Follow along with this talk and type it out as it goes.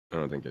I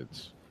don't think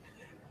it's.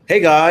 Hey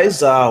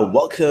guys,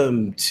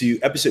 welcome to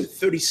episode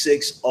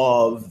 36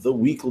 of The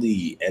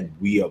Weekly, and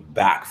we are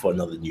back for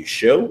another new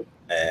show.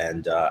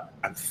 And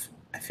I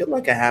feel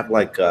like I have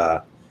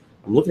I'm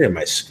looking at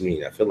my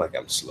screen. I feel like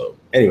I'm slow.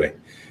 Anyway,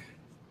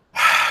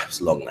 it's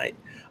a long night.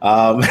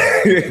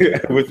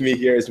 With me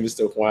here is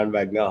Mr. Juan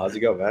Bagnell. How's it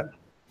going, man?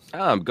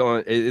 I'm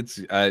going. It's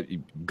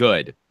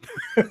good.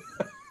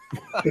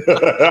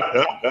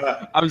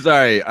 I'm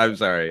sorry.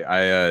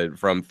 I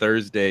from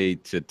Thursday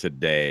to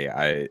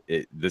today,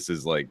 this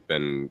has like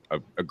been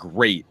a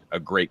great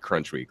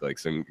crunch week. Like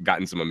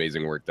gotten some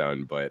amazing work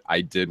done, but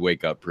I did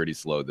wake up pretty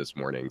slow this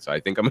morning, so I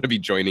think I'm going to be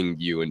joining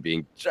you and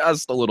being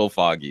just a little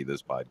foggy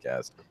this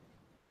podcast.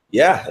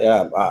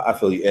 Yeah, I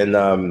feel you.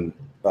 And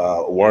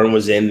Warren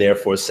was in there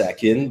for a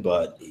second,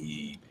 but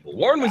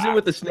Warren was in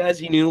with the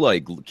snazzy new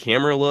like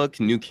camera look,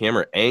 new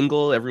camera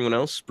angle, everyone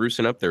else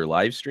sprucing up their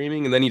live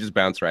streaming, and then he just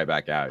bounced right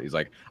back out. He's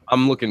like,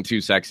 I'm looking too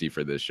sexy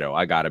for this show.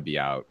 I gotta be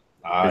out.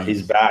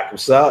 He's back.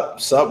 What's up?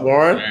 What's up,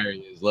 Warren? There he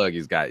is. Look,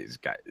 he's got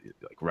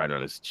like right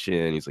on his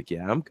chin. He's like,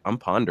 yeah, I'm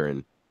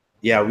pondering.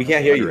 Yeah, we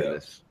can't hear you.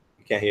 This.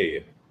 We can't hear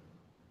you.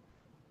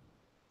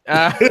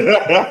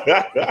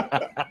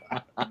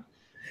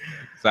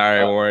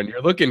 Sorry, Warren.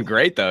 You're looking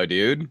great though,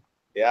 dude.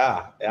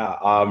 Yeah.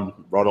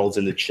 Ronald's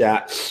in the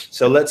chat.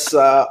 So let's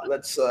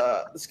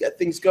get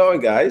things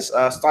going, guys.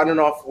 Starting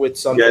off with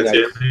something. You guys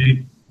hear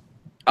me?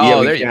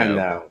 Oh, there you go.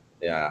 Now.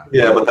 Yeah.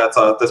 Yeah, but that's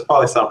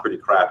probably sound pretty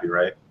crappy,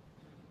 right?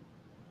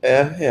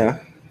 Yeah.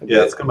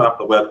 It's coming off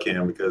the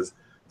webcam because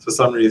for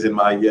some reason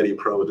my Yeti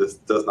Pro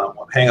just does not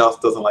want Hangouts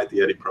doesn't like the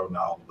Yeti Pro now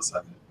all of a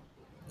sudden.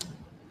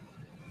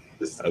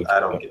 Okay. I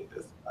don't get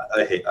this.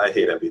 I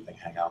hate everything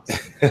Hangouts.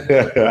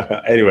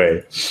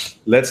 Anyway,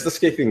 let's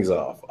kick things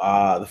off.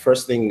 The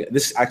first thing,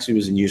 this actually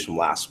was news from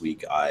last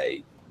week.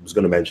 I was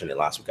going to mention it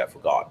last week, I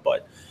forgot,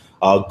 but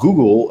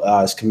Google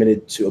is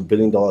committed to $1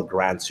 billion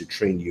grant to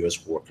train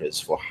U.S.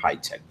 workers for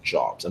high-tech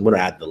jobs. I'm going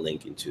to add the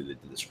link into the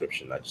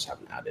description. I just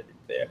haven't added it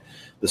there.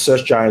 The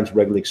search giant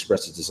regularly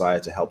expressed its desire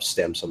to help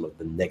stem some of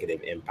the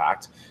negative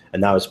impact,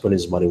 and now it's putting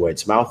its money where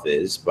its mouth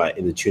is, by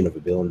in the tune of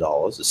 $1 billion. The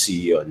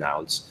CEO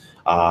announced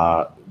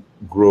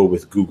grow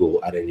with Google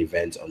at an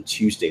event on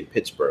Tuesday in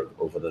Pittsburgh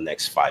over the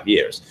next 5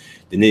 years.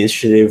 The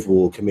initiative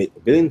will commit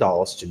 $1 billion to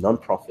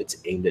nonprofits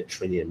aimed at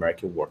training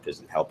American workers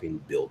and helping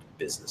build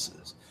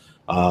businesses.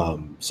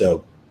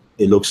 So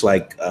it looks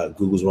like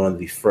Google's one of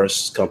the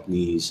first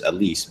companies, at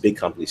least big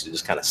companies, to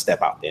just kind of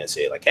step out there and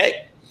say like,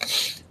 hey,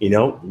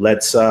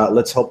 let's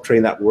help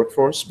train that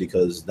workforce,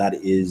 because that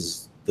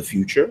is the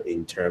future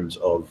in terms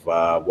of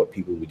what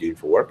people will be doing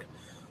for work.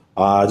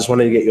 I just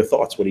wanted to get your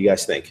thoughts. What do you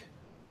guys think?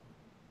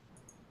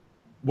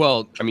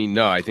 Well, I mean,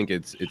 no, I think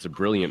it's a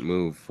brilliant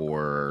move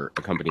for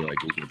a company like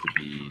Google to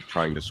be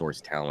trying to source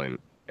talent,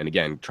 and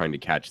again, trying to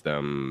catch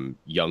them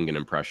young and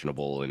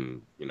impressionable,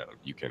 and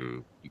you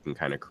can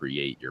kind of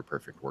create your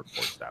perfect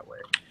workforce that way.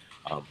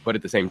 But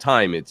at the same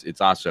time,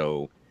 it's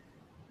also,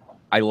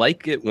 I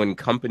like it when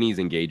companies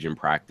engage in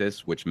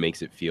practice, which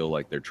makes it feel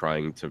like they're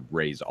trying to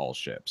raise all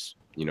ships.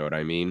 You know what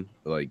I mean?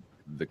 Like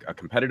a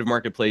competitive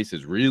marketplace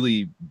is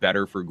really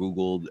better for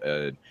Google.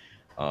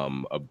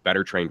 A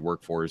better trained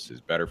workforce is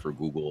better for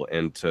Google,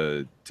 and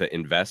to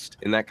invest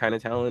in that kind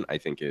of talent, I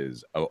think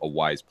is a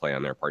wise play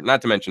on their part.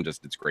 Not to mention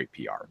just it's great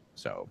PR,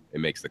 so it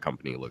makes the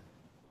company look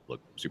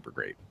super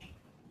great.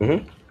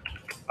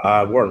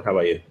 Mm-hmm. Warren, how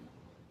about you?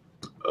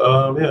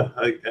 Yeah,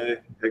 I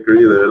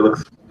agree that it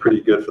looks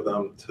pretty good for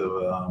them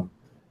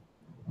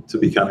to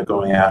be kind of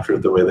going after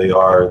it the way they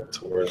are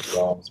towards,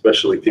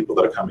 especially people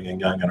that are coming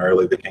in young and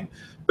early. They can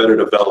better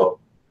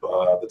develop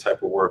the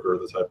type of worker,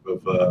 the type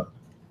of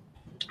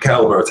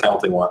caliber of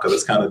talent they want, because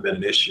it's kind of been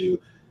an issue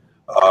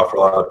for a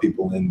lot of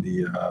people in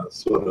the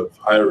sort of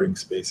hiring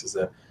spaces,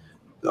 that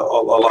a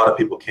lot of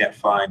people can't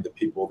find the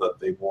people that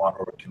they want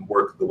or can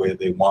work the way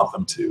they want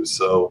them to.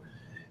 So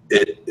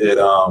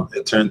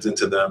it turns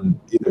into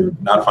them either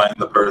not finding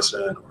the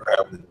person or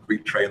having to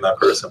retrain that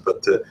person.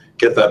 But to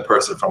get that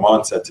person from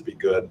onset to be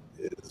good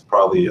is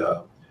probably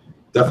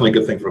definitely a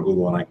good thing for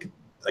Google, and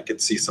I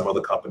could see some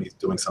other companies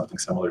doing something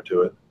similar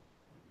to it.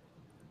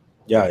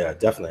 Yeah,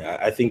 definitely.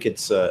 I think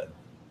it's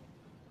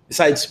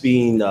besides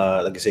being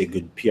like I say, a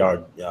good PR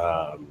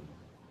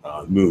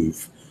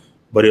move,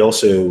 but it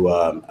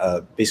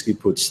also basically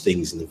puts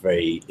things in a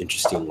very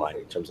interesting light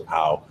in terms of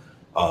how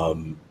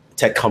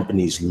tech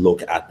companies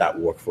look at that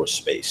workforce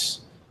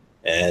space.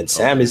 And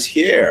Sam is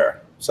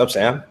here. What's up,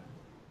 Sam?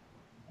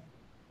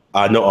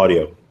 No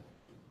audio.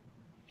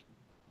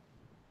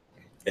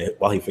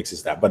 While he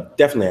fixes that, but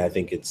definitely I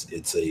think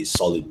it's a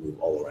solid move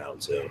all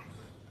around. So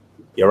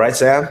you're right,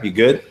 Sam? You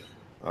good?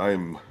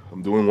 I'm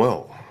doing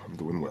well. I'm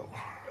doing well.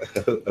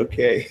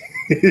 Okay.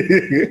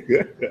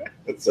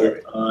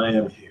 Sorry. I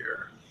am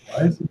here.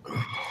 Why is it?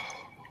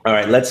 All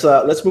right, let's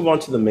move on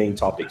to the main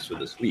topics for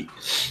this week.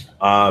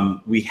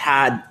 We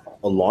had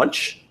a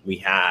launch. We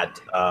had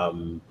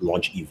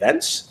launch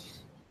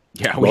events.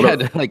 Yeah, we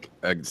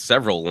had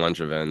several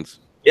launch events.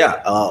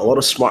 Yeah, a lot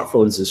of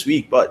smartphones this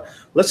week. But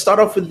let's start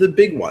off with the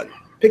big one.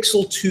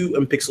 Pixel 2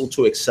 and Pixel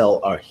 2 XL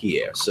are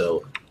here.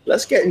 So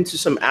let's get into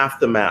some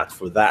aftermath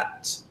for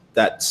that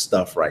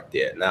stuff right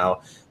there.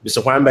 Now,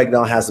 Mr. Weinberg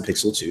now has the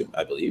Pixel 2,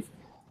 I believe.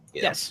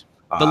 Yeah. Yes,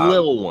 the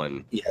little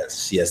one.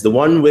 Yes, the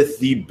one with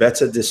the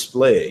better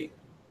display.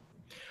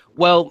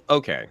 Well,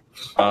 okay.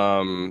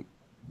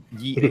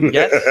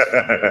 Yes.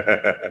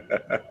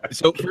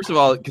 So first of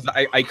all, because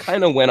I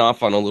kind of went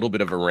off on a little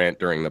bit of a rant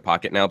during the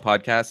Pocket Now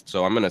podcast,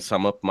 so I'm going to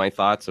sum up my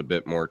thoughts a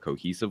bit more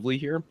cohesively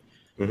here.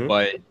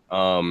 But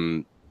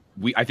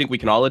I think we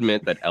can all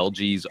admit that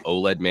LG's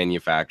OLED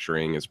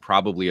manufacturing is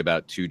probably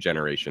about 2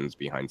 generations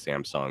behind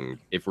Samsung,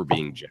 if we're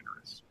being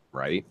generous,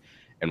 right?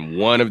 And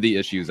one of the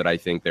issues that I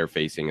think they're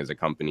facing as a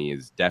company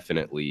is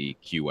definitely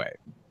QA,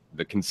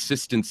 the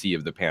consistency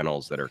of the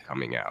panels that are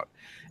coming out.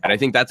 And I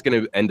think that's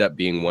going to end up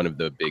being one of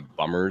the big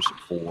bummers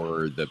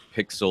for the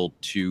Pixel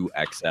 2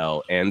 XL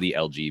and the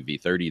LG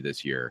V30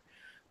 this year.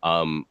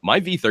 My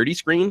V30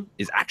 screen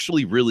is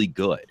actually really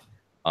good.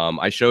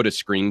 I showed a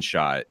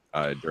screenshot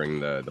during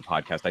the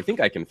podcast. I think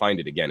I can find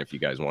it again if you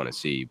guys want to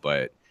see,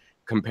 but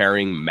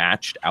comparing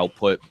matched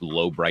output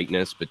low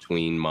brightness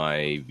between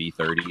my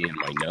V30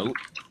 and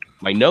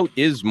my Note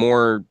is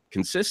more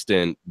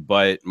consistent,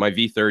 but my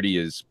V30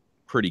 is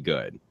pretty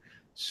good.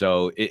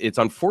 So it's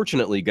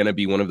unfortunately going to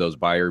be one of those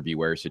buyer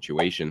beware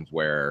situations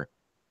where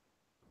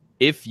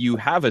if you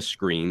have a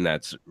screen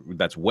that's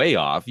way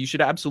off, you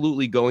should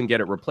absolutely go and get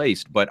it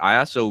replaced. But I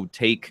also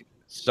take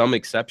some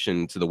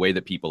exception to the way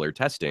that people are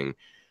testing.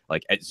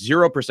 Like at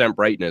 0%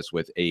 brightness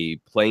with a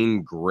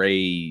plain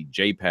gray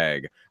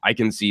JPEG, I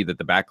can see that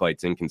the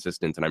backlight's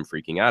inconsistent and I'm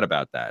freaking out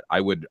about that.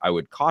 I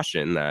would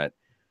caution that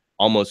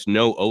almost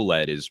no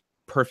OLED is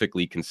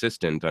perfectly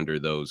consistent under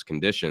those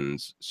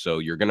conditions. So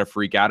you're going to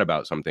freak out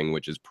about something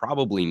which is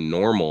probably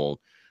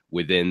normal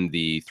within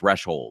the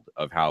threshold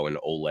of how an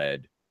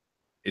OLED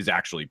is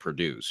actually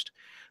produced.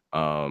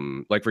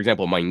 Like, for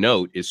example, my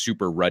Note is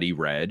super ruddy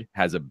red,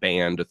 has a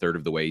band a third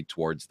of the way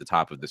towards the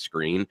top of the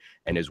screen,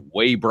 and is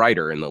way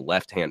brighter in the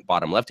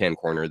bottom left-hand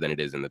corner than it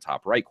is in the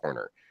top right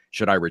corner.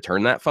 Should I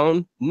return that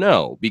phone?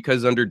 No,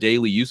 because under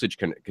daily usage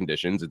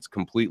conditions, it's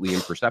completely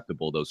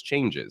imperceptible, those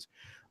changes.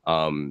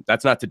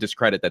 That's not to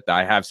discredit that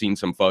I have seen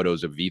some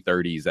photos of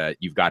V30s that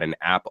you've got an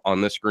app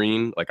on the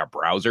screen, like a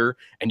browser,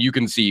 and you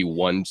can see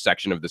one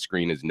section of the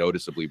screen is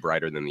noticeably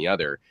brighter than the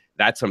other.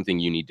 That's something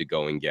you need to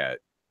go and get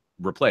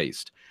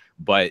replaced.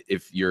 But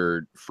if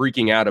you're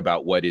freaking out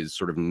about what is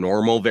sort of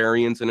normal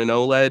variance in an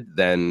OLED,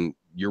 then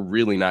you're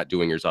really not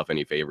doing yourself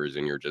any favors,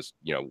 and you're just,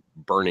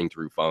 burning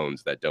through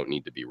phones that don't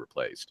need to be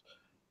replaced.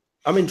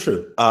 I mean,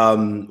 true.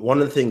 One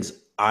of the things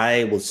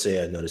I will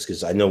say I noticed,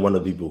 because I know one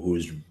of the people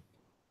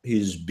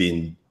who's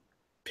been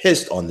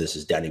pissed on this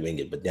is Danny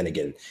Wingett, but then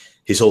again,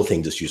 his whole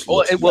thing just used.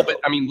 But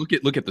I mean,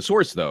 look at the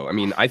source though. I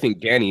mean, I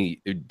think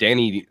Danny,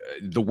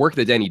 the work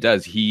that Danny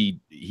does, he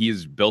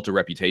has built a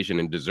reputation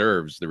and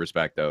deserves the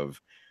respect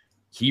of.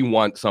 He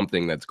wants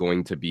something that's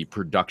going to be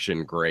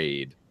production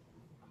grade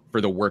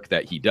for the work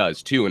that he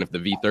does too. And if the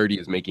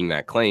V30 is making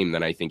that claim,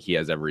 then I think he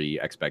has every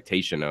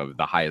expectation of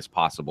the highest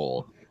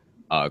possible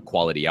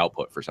quality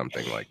output for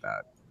something like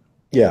that.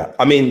 Yeah,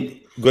 I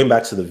mean, going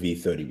back to the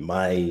V30,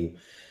 my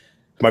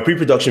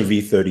pre-production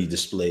V30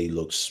 display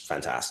looks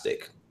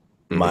fantastic.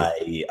 My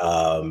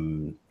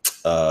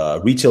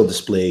retail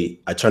display,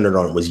 I turned it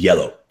on, was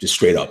yellow, just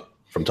straight up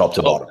from top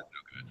to bottom.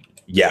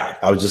 Yeah,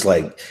 I was just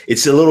like,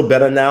 it's a little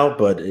better now,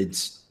 but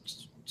it's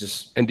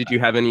just. And did you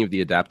have any of the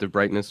adaptive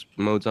brightness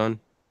modes on?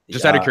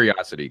 Just out of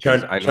curiosity.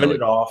 Turned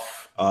it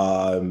off.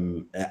 I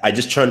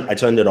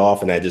turned it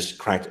off and I just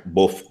cranked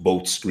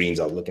both screens.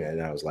 I was looking at it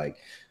and I was like,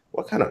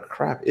 what kind of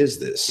crap is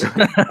this?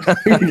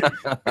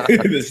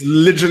 It's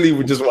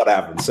literally just what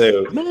happened.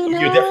 So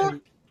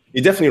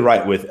you're definitely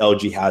right with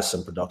LG has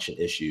some production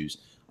issues.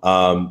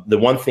 The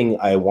one thing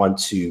I want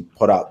to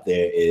put out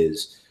there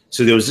is,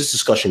 so there was this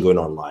discussion going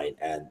online,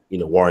 and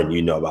Warren,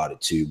 you know about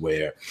it too,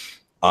 where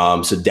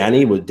so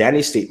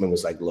Danny's statement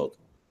was like, look,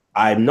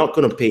 I'm not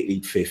going to pay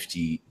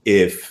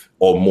 $850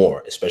 or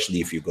more, especially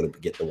if you're going to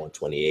get the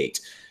 128,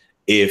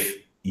 if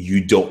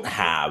you don't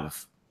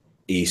have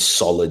a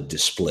solid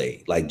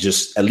display. Like,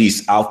 just at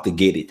least out the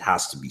gate, it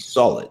has to be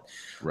solid.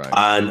 Right.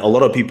 And a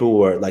lot of people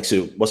were like,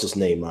 so what's his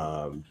name?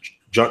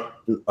 John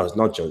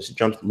Morris.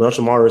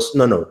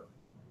 No.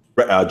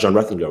 John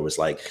Rethinger was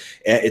like,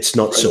 it's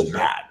not so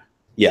bad.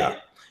 Yeah,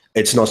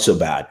 it's not so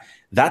bad.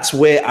 That's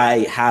where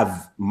I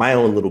have my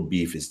own little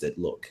beef, is that,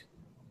 look,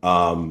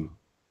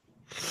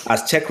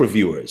 as tech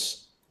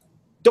reviewers,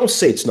 don't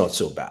say it's not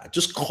so bad.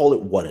 Just call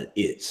it what it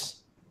is.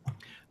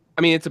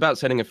 I mean, it's about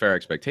setting a fair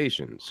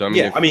expectation. So, I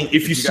mean,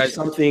 if you see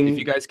something, if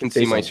you guys can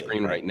see my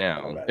screen right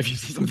now, if you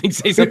see something,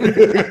 say something.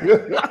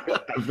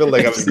 I feel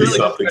like I'm saying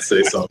something,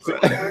 say something.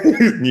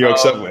 New York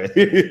subway.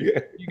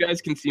 You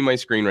guys can see my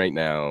screen right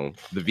now.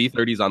 The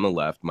V30 is on the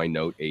left, my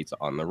Note 8's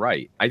on the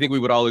right. I think we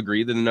would all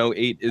agree that the Note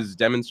 8 is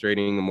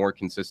demonstrating a more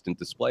consistent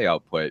display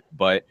output,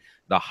 but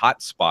the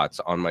hot spots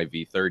on my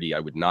V30, I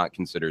would not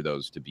consider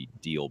those to be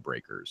deal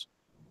breakers.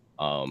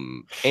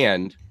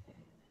 And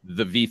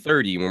The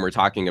V30, when we're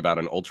talking about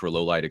an ultra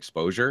low light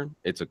exposure,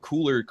 it's a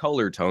cooler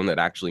color tone that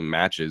actually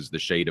matches the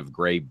shade of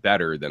gray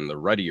better than the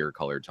ruddier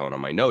color tone on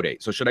my Note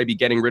 8. So should I be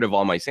getting rid of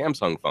all my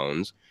Samsung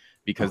phones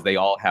because they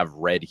all have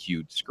red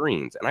hued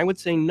screens? And I would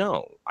say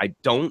no. I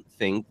don't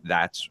think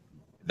that's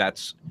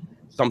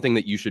something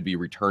that you should be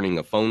returning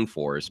a phone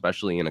for,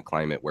 especially in a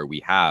climate where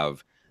we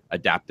have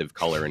adaptive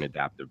color and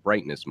adaptive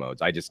brightness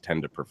modes. I just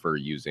tend to prefer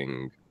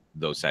using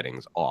those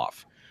settings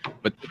off.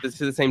 But this is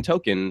the same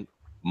token.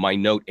 My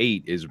Note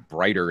 8 is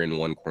brighter in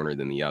one corner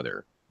than the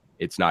other.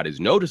 It's not as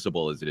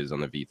noticeable as it is on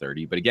the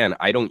V30, but again,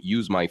 I don't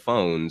use my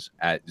phones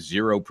at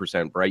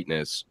 0%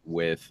 brightness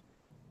with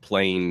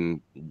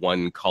plain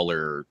one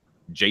color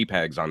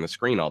JPEGs on the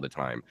screen all the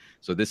time.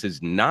 So this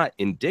is not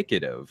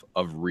indicative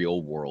of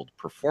real world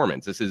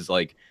performance. This is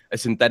like a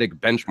synthetic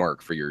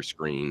benchmark for your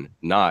screen,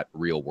 not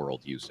real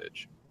world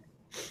usage.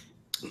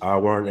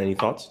 Warren, any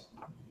thoughts?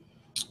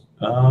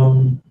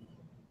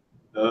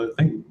 I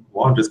think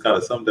Juan just kind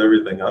of summed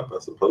everything up, I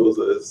suppose.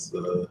 As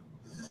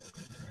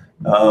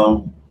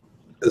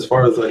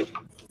far as like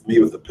me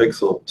with the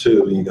Pixel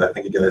 2, I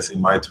think you guys see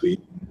my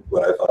tweet,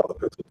 what I thought of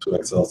the Pixel 2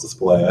 XL's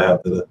display. I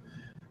have the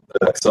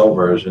XL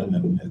version,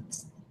 and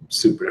it's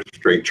super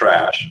straight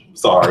trash.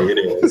 Sorry, it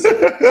is.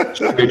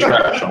 Straight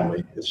trash on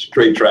me. It's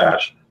straight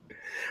trash.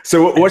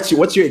 So what's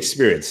your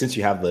experience since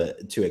you have the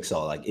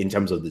 2XL, like in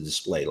terms of the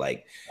display?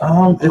 Like,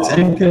 it's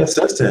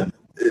inconsistent.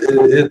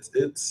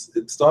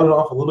 It started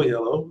off a little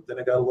yellow, then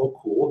it got a little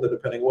cool. Then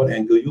depending what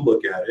angle you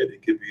look at it,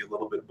 it could be a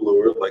little bit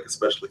bluer. Like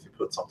especially if you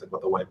put something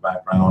with a white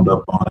background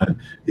up on it,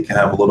 it can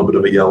have a little bit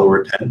of a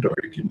yellower tint, or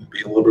it can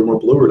be a little bit more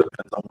bluer,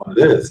 depends on what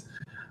it is.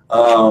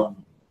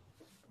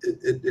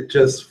 It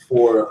just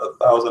for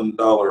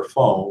 $1,000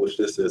 phone, which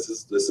this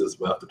is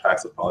after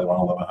tax of probably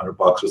around $1,100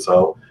 or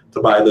so,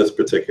 to buy this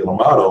particular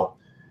model,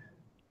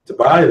 to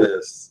buy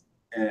this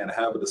and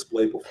have a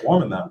display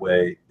perform in that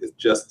way is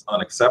just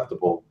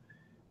unacceptable.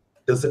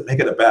 Does it make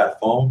it a bad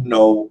phone?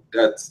 No,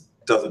 that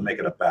doesn't make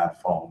it a bad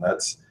phone.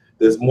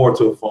 There's more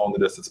to a phone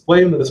than this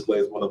display, and the display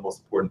is one of the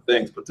most important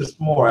things, but there's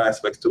more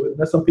aspects to it. And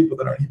there's some people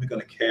that aren't even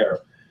going to care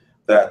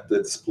that the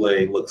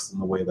display looks in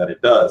the way that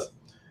it does.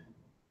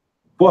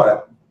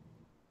 But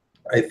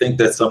I think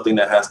that's something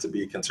that has to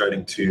be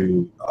concerning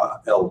to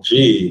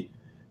LG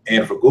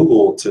and for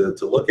Google to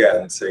look at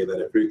and say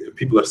that if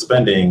people are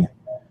spending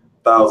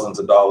thousands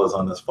of dollars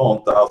on this phone,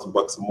 $1,000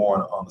 or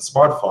more on the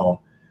smartphone,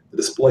 the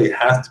display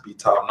has to be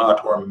top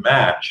notch or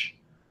match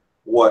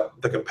what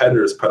the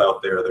competitors put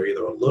out there. They're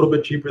either a little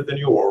bit cheaper than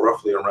you or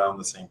roughly around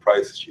the same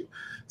price as you.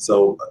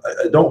 So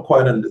I don't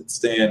quite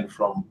understand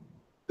from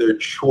their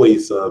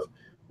choice of,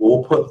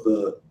 we'll put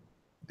the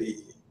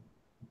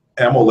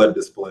AMOLED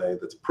display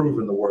that's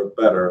proven to work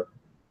better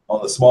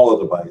on the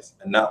smaller device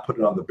and not put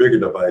it on the bigger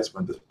device,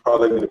 when there's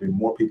probably going to be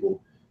more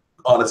people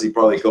honestly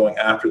probably going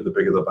after the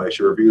bigger device.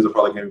 Your reviews are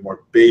probably going to be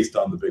more based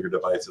on the bigger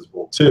device as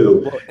well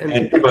too,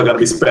 and people are going to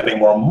be spending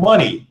more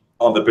money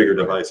on the bigger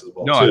device as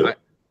well too.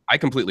 I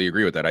completely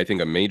agree with that. I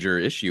think a major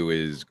issue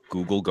is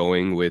Google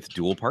going with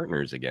dual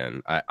partners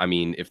again. I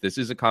mean, if this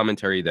is a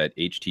commentary that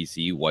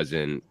HTC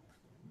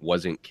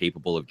wasn't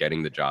capable of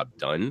getting the job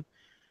done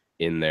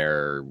in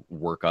their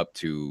work up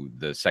to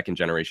the second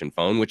generation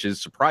phone, which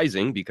is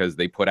surprising because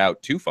they put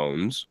out two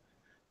phones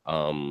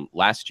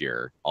last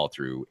year all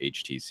through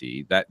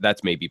HTC.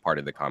 That's maybe part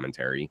of the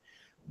commentary,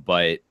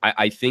 but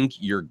I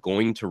think you're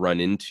going to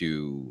run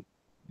into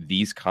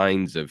these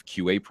kinds of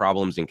QA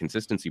problems and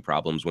consistency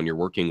problems when you're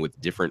working with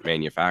different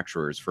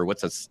manufacturers for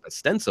what's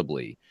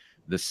ostensibly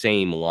the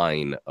same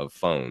line of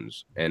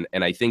phones. And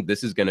I think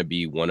this is going to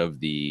be one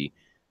of the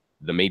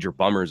major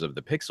bummers of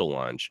the Pixel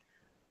launch,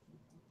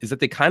 is that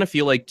they kind of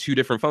feel like two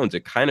different phones.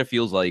 It kind of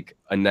feels like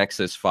a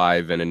Nexus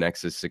 5 and a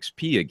Nexus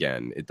 6P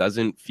again. It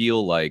doesn't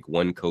feel like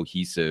one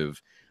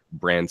cohesive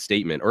brand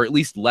statement, or at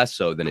least less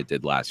so than it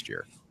did last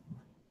year.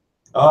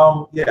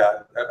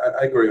 Yeah,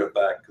 I agree with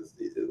that, because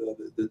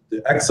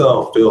the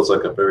XL feels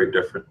like a very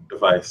different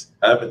device.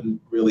 I haven't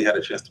really had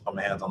a chance to put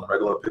my hands on the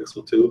regular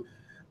Pixel 2,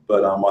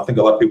 but I think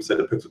a lot of people say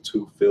the Pixel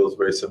 2 feels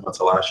very similar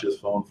to last year's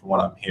phone from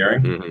what I'm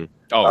hearing. Mm-hmm.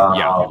 Oh,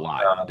 yeah, a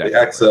lot.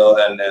 The XL,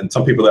 and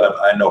some people that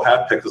I know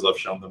have Pixels, I've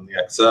shown them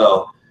the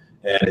XL,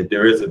 and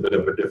there is a bit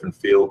of a different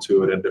feel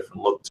to it and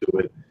different look to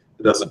it.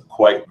 It doesn't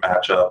quite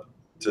match up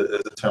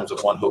in terms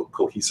of one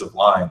cohesive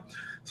line.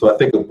 So I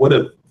think it would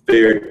have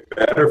fared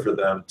better for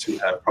them to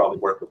have probably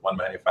worked with one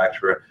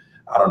manufacturer.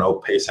 I don't know,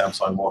 pay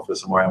Samsung more for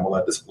some more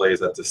AMOLED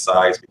displays at this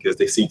size, because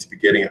they seem to be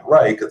getting it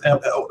right. Because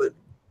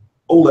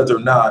OLEDs are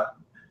not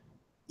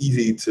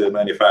easy to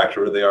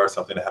manufacture. They are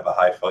something that have a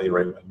high failure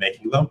rate when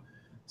making them.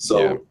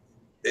 So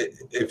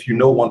if you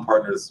know one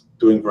partner is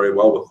doing very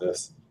well with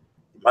this,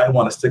 you might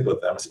want to stick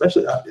with them.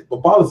 Especially,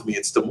 what bothers me,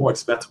 it's the more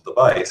expensive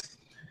device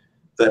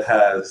that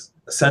has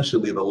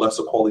essentially the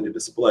lesser quality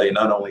display,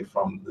 not only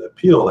from the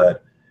POLED,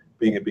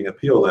 being a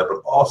POLED,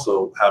 but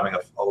also having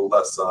a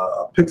less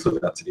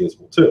pixel density as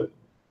well too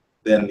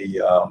than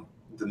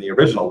the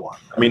original one.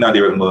 I mean, not the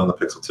original, than the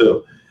Pixel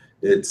 2.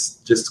 It's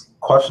just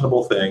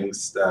questionable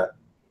things that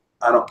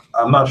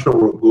I'm not sure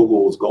where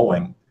Google is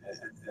going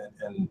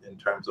in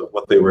terms of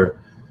what they were.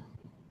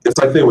 It's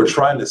like they were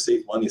trying to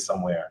save money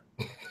somewhere,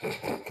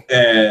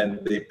 and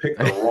they picked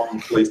the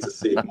wrong place to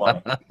save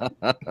money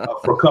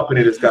for a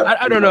company that's got.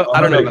 I don't know. I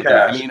don't know about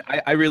that. I cash. mean,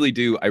 I really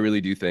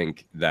do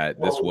think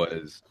that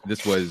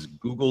this was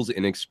Google's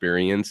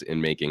inexperience in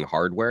making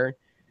hardware.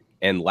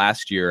 And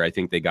last year, I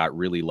think they got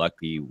really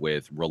lucky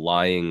with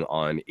relying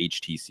on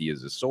HTC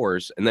as a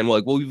source. And then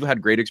well, we've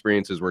had great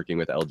experiences working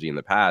with LG in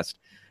the past.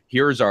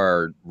 Here's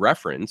our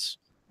reference.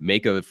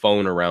 Make a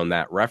phone around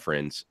that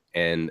reference.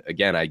 And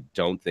again, I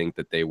don't think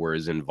that they were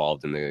as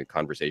involved in the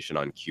conversation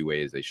on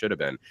QA as they should have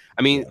been.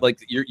 I mean, like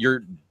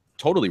you're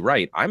totally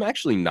right. I'm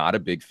actually not a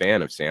big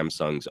fan of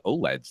Samsung's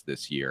OLEDs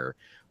this year,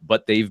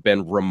 but they've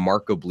been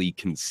remarkably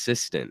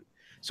consistent.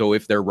 So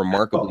if they're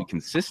remarkably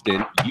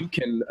consistent, you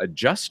can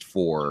adjust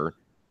for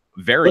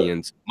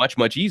variance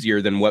much easier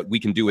than what we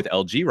can do with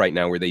LG right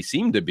now, where they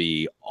seem to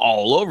be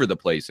all over the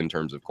place in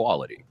terms of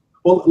quality.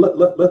 Well,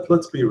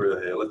 let's be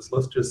real here.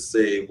 Let's just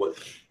say what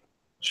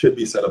should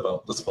be said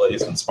about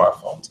displays and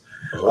smartphones.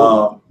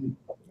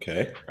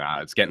 Okay.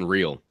 It's getting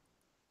real.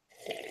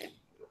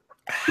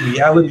 The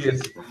reality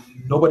is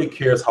nobody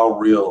cares how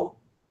real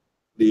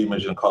the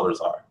image and colors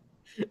are.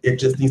 It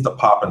just needs to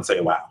pop and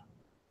say, wow.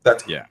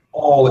 That's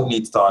all it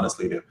needs to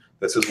honestly do.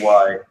 This is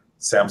why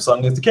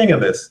Samsung is the king of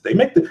this. They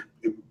make the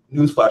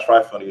newsflash for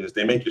iPhone users.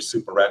 They make your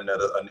Super Retina,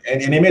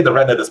 and they made the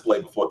Retina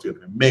display before too. They've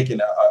been making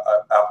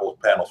Apple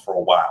panels for a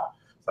while.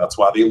 That's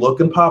why they look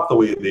and pop the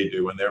way they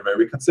do, and they're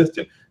very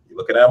consistent. You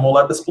look at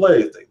AMOLED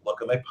displays, they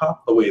look and they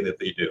pop the way that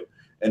they do.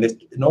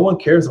 And no one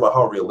cares about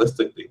how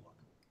realistic they look.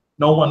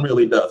 No one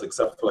really does,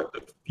 except for like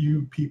the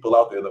few people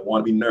out there that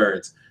want to be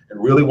nerds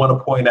and really want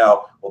to point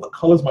out, well, the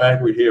color's more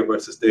accurate here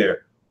versus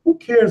there. Who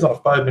cares on a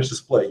 5-inch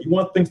display? You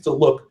want things to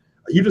look,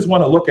 you just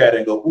want to look at it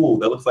and go, ooh,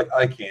 that looks like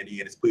eye candy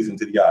and it's pleasing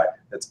to the eye.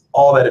 That's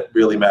all that it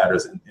really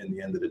matters in the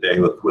end of the day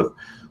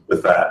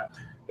with that.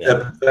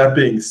 Yeah. That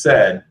being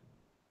said,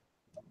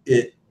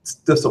 it's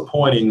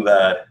disappointing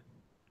that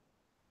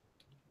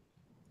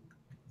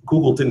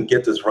Google didn't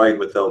get this right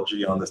with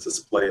LG on this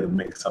display to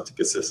make something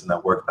consistent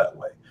that worked that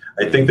way.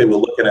 I think they were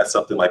looking at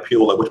something like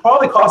POLED, which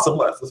probably costs them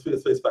less. Let's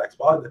face facts.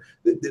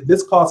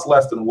 This costs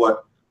less than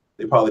what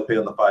they probably pay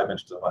on the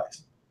 5-inch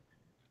device.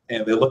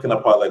 And they're looking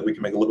at probably like, we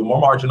can make a little bit more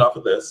margin off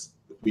of this.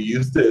 If we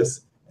use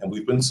this, and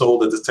we've been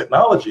sold that this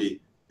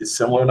technology is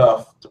similar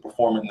enough to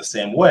perform in the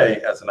same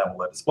way as an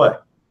AMOLED display,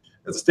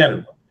 as a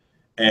standard one.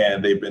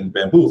 And they've been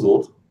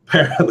bamboozled,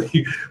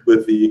 apparently,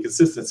 with the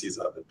consistencies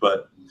of it.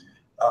 But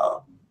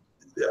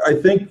I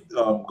think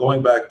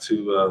going back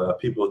to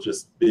people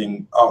just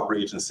being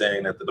outraged and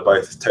saying that the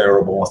device is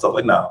terrible and stuff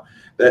like no,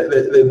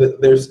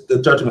 there's the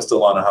judgment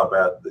still on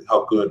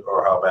how good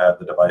or how bad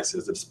the device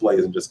is. The display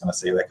isn't just going to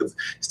say that, because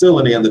still,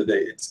 in the end of the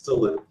day, it's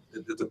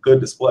a good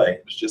display.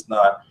 It's just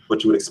not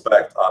what you would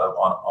expect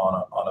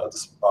on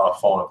a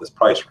phone of this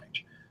price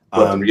range.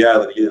 But the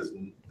reality is,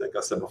 like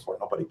I said before,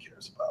 nobody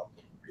cares about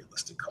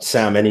realistic colors.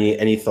 Sam,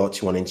 any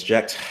thoughts you want to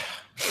interject?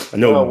 I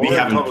know we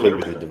haven't played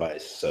with the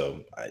device,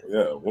 so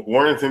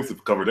Warren seems to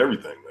have covered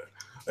everything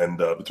there, and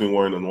between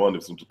Warren and Juan,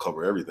 they seem to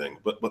cover everything.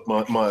 But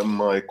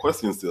my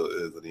question still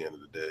is, at the end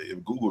of the day,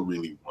 if Google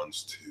really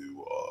wants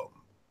to,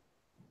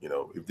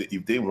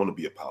 if they want to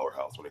be a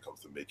powerhouse when it comes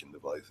to making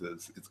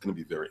devices, it's going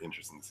to be very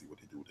interesting to see what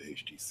they do with the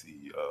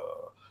HTC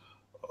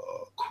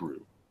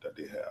crew that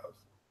they have.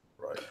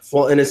 Right. So,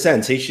 well, in a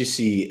sense,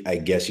 HTC, I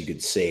guess you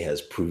could say,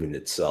 has proven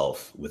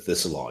itself with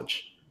this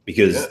launch.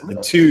 Because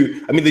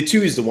the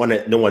two is the one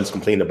that no one's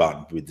complained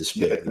about with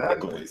display. Yeah,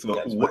 exactly. So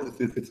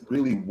it's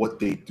really what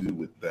they do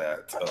with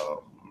that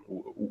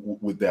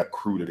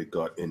crew that they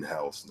got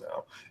in-house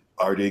now.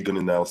 Are they going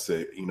to now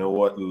say, you know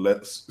what,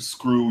 let's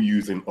screw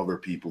using other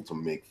people to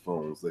make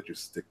phones, let's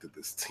just stick to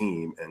this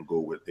team and go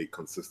with a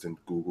consistent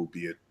Google,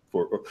 be it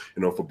for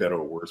better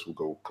or worse, we'll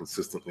go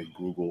consistently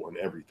Google and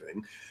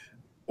everything.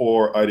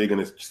 Or are they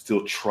going to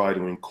still try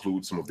to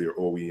include some of their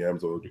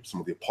OEMs or some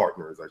of their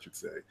partners, I should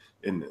say,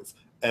 in this?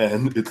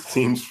 And it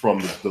seems from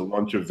the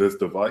launch of this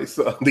device,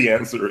 the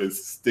answer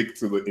is stick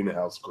to the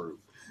in-house crew,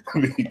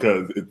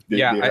 because they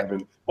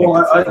haven't. Well,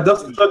 they're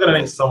still going to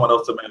need someone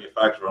else to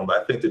manufacture them,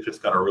 but I think they're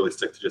just going to really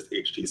stick to just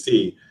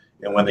HTC.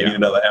 And when they need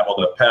another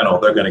AMOLED panel,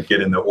 they're going to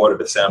get in their order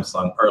to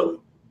Samsung early.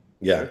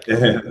 Yeah,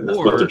 that's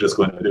what they're just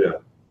going to do.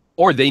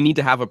 Or they need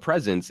to have a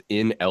presence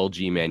in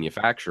LG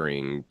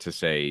manufacturing to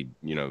say,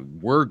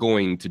 we're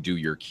going to do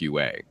your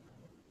QA,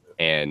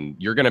 and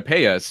you're going to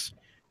pay us,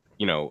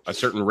 a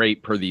certain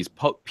rate per these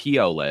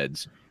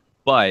POLEDs.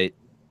 But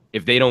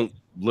if they don't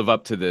live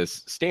up to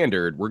this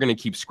standard, we're going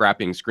to keep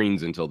scrapping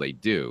screens until they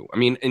do. I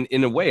mean,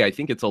 in a way, I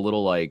think it's a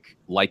little like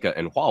Leica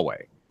and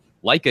Huawei.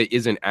 Leica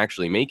isn't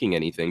actually making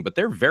anything, but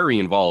they're very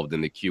involved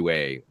in the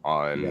QA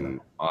on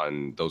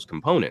those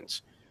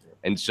components.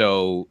 And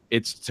so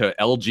it's to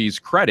LG's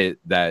credit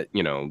that,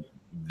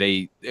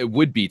 it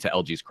would be to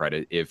LG's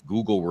credit if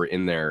Google were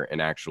in there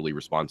and actually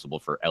responsible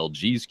for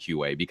LG's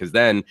QA, because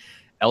then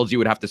LG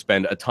would have to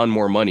spend a ton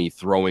more money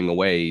throwing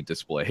away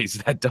displays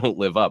that don't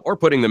live up, or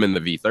putting them in the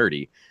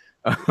V30.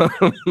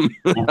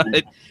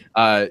 But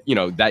you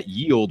know, that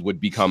yield would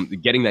become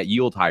getting that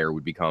yield higher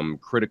would become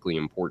critically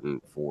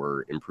important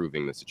for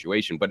improving the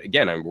situation. But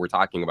again, we're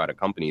talking about a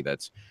company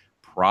that's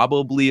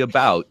probably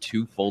about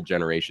 2 full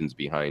generations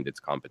behind its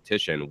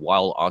competition,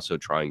 while also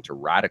trying to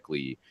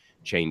radically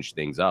change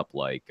things up,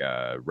 like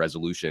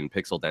resolution,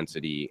 pixel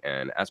density,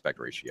 and aspect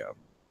ratio.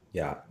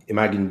 Yeah,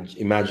 imagine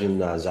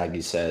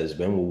Zaggy says,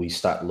 when will we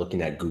start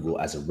looking at Google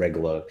as a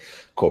regular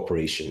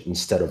corporation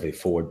instead of a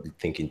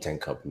forward-thinking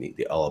tech company?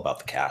 They're all about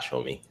the cash,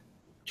 homie.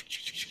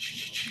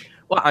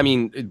 Well, I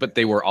mean, but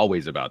they were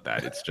always about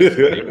that. It's just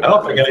I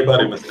don't think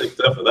anybody mistakes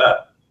that for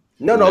that.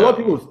 No, a lot of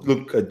people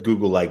look at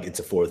Google like it's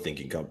a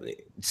forward-thinking company.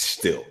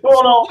 Still.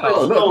 No,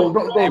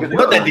 David,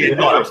 Not that they're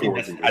not.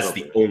 That's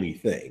the only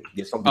thing.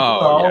 So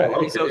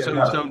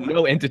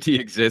no entity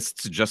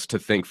exists just to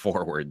think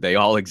forward. They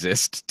all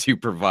exist to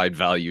provide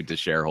value to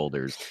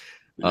shareholders.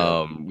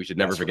 We should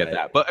never forget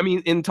that. But I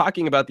mean, in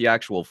talking about the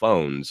actual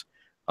phones,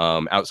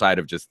 outside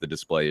of just the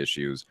display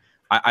issues,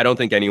 I don't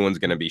think anyone's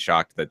going to be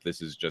shocked that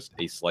this is just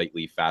a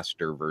slightly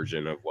faster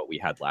version of what we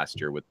had last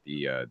year with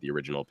the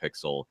original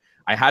Pixel.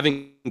 I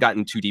haven't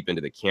gotten too deep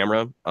into the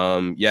camera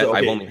yet. So, okay,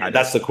 I've only had.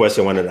 That's the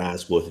question I wanted to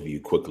ask both of you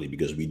quickly,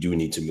 because we do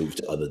need to move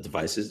to other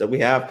devices that we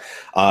have.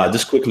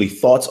 Just quickly,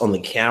 thoughts on the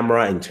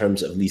camera in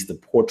terms of at least the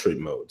portrait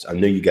modes. I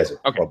know you guys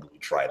have probably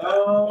tried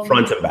that,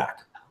 front and back.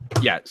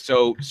 Yeah.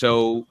 So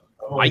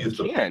I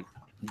can't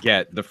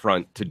get the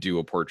front to do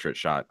a portrait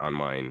shot on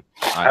mine.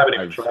 I haven't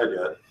even tried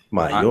yet.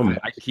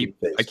 I keep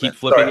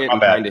flipping it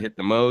and trying to hit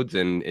the modes,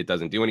 and it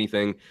doesn't do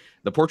anything.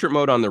 The portrait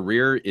mode on the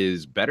rear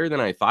is better than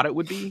I thought it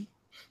would be,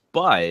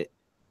 but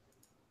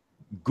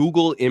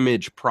Google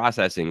image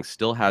processing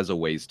still has a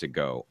ways to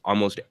go.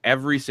 Almost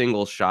every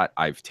single shot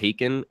I've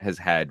taken has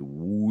had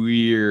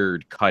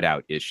weird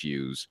cutout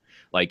issues.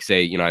 Like,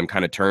 say, you know, I'm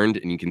kind of turned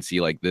and you can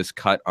see like this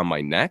cut on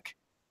my neck.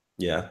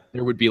 Yeah.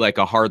 There would be like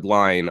a hard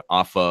line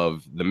off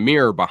of the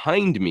mirror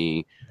behind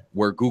me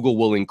where Google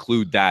will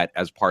include that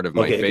as part of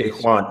my face.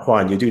 Okay,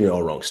 Juan, you're doing it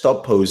all wrong.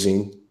 Stop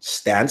posing.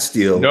 Stand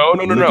still. No.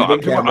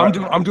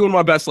 I'm doing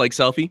my best, like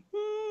selfie.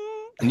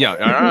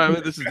 Yeah,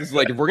 this is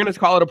like, if we're gonna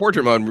call it a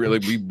portrait mode, really,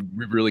 we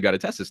really got to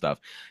test this stuff.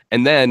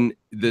 And then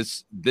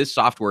this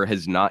software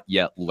has not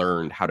yet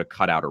learned how to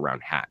cut out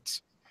around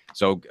hats.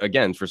 So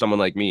again, for someone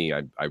like me,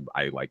 I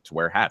like to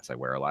wear hats. I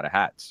wear a lot of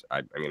hats.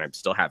 I mean, I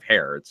still have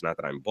hair. It's not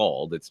that I'm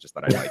bald. It's just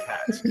that I like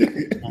hats.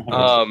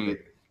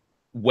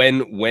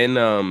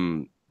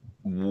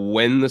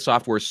 When the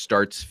software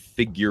starts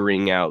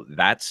figuring out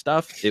that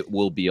stuff, it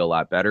will be a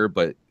lot better.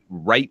 But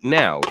right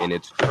now, in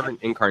its current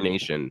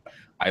incarnation,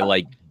 I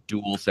like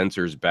dual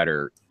sensors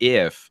better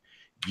if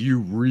you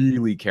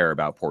really care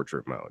about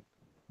portrait mode.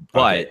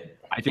 But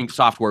I think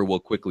software will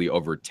quickly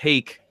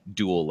overtake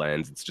dual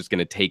lens. It's just going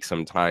to take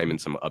some time and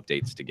some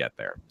updates to get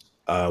there.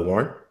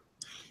 Warren?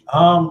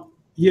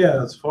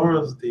 Yeah, as far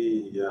as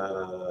the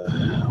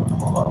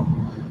hold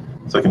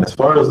on a second, as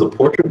far as the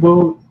portrait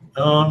mode,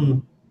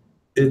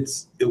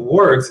 it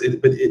works,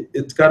 but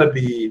it's got to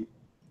be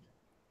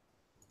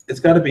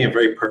in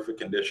very perfect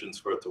conditions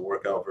for it to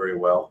work out very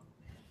well.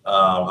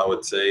 I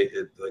would say,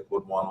 like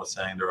what Juan was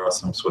saying, there are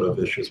some sort of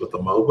issues with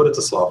the mode, but it's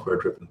a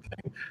software-driven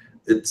thing.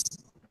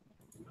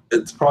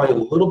 It's probably a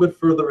little bit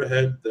further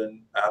ahead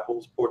than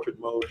Apple's portrait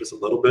mode, just a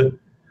little bit,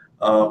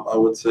 I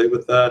would say,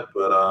 with that.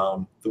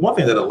 But the one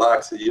thing that it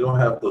lacks is you don't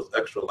have those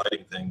extra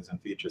lighting things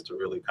and features to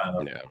really kind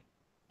of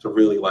to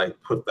really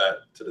like put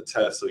that to the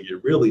test. So you're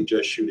really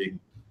just shooting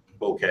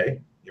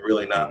bokeh. You're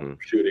really not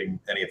shooting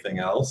anything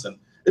else, and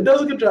it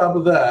does a good job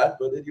of that,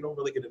 but you don't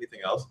really get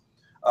anything else.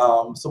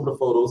 Some of the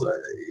photos,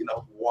 you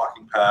know,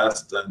 walking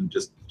past and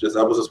just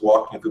I was just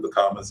walking through the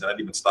comments, and I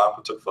didn't even stop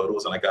and took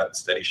photos, and I got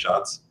steady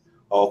shots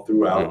all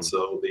throughout.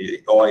 So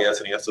the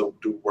OIS and ESO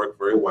do work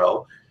very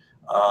well.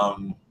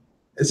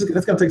 It's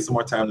going to take some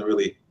more time to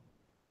really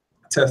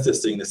test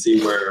this thing to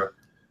see where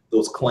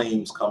those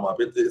claims come up.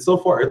 So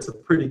far, it's a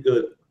pretty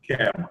good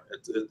camera.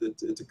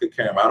 It's a good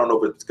camera. I don't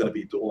know if it's going to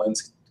be dual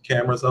lens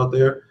cameras out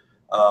there.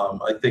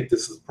 I think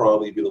this is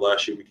probably be the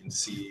last year we can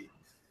see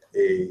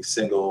a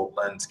single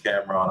lens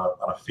camera on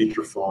a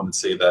feature phone and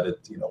say that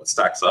it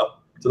stacks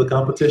up to the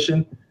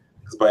competition.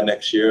 Because by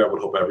next year, I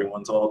would hope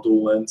everyone's on a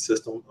dual lens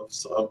system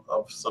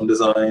of some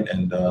design,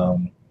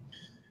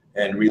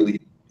 and really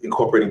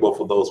incorporating both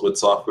of those with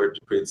software to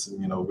create some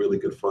really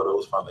good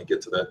photos. Finally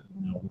get to that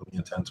million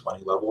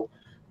 1020 level,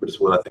 which is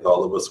what I think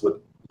all of us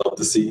would love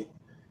to see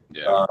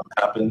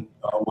happen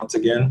once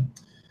again.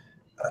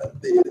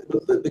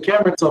 The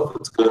camera itself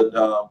looks good.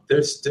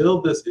 There's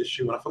still this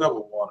issue, and I forgot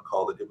what Juan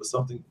called it. It was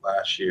something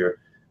last year.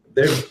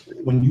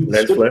 When you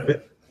lens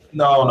flare?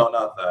 No,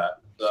 not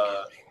that.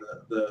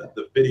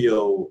 The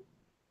video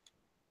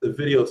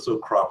still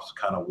crops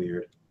kind of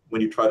weird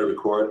when you try to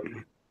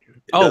record.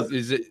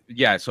 Is it?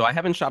 Yeah. So I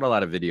haven't shot a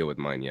lot of video with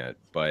mine yet,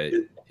 but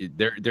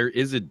there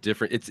is a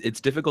different.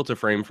 It's difficult to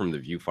frame from the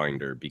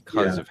viewfinder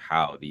because of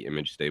how the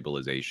image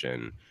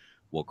stabilization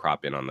will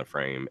crop in on the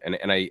frame, and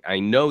I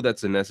know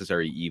that's a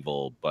necessary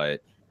evil,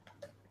 but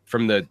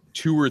from the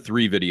 2 or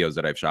 3 videos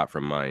that I've shot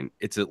from mine,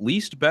 it's at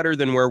least better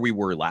than where we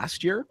were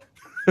last year.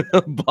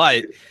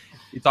 But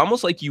it's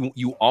almost like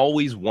you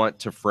always want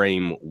to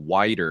frame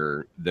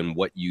wider than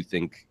what you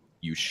think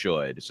you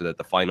should, so that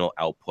the final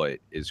output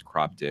is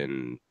cropped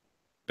in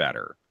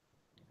better.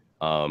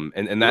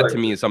 And that to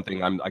me is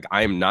something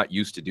I am not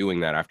used to doing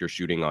that after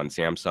shooting on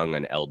Samsung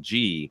and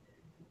LG,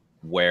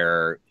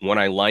 where when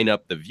I line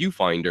up the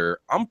viewfinder,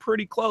 I'm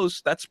pretty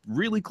close. That's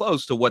really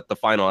close to what the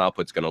final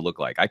output's going to look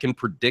like. I can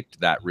predict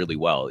that really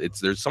well.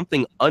 There's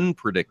something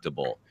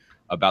unpredictable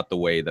about the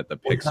way that the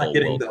Pixel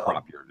will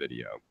crop your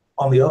video.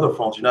 On the other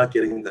phones, you're not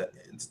getting the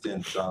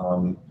instant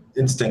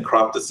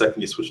crop the second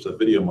you switch to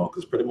video mode,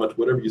 because pretty much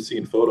whatever you see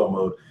in photo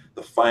mode,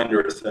 the finder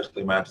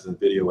essentially matches in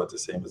video at the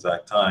same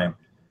exact time.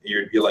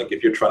 You're like,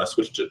 if you're trying to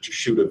switch to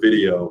shoot a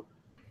video,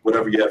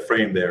 whatever you have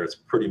framed there is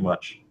pretty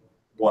much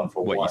one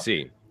for one. What you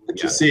see.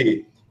 You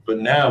see. But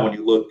now when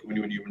you look, when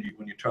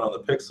you turn on the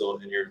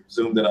Pixel and you're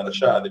zoomed in on the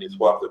shot, and then you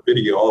swap the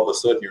video, all of a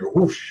sudden you're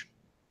whoosh,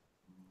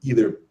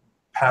 either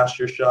past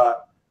your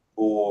shot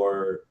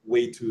or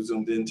way too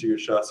zoomed into your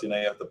shot, so now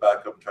you have to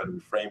back up and try to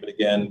reframe it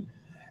again,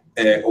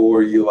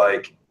 or you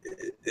like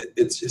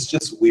it's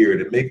just weird.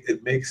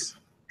 It makes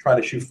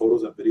trying to shoot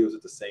photos and videos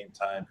at the same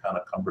time kind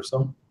of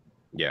cumbersome.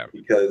 Yeah,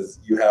 because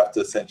you have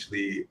to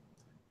essentially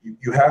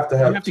you have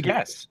to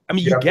guess. I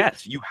mean, you have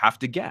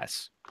to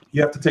guess.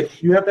 You have to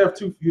have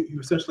two. You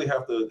essentially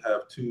have to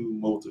have 2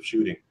 modes of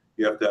shooting.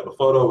 You have to have a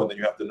photo, and then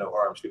you have to know,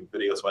 I'm shooting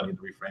video, so I need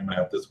to reframe and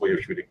have this way of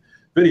shooting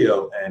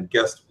video, and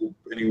guess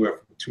anywhere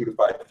from 2 to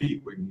 5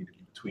 feet where you need to be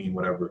between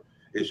whatever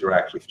is you're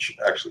actually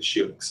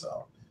shooting.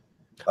 So,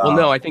 well,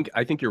 no, I think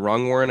you're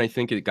wrong, Warren. I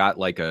think it got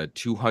like a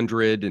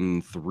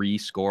 203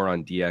 score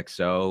on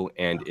DxO,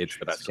 and it's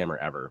the best camera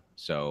ever.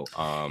 So,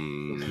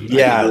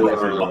 yeah.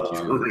 Real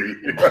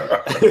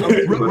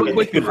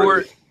quick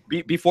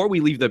before we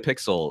leave the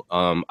Pixel,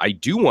 I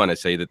do want to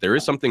say that there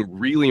is something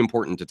really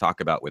important to talk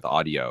about with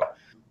audio.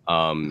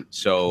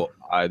 So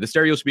the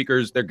stereo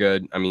speakers, they're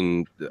good. I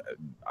mean,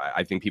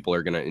 I think people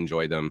are going to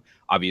enjoy them.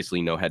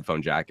 Obviously, no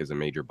headphone jack is a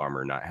major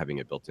bummer, not having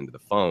it built into the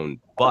phone.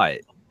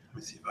 But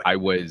I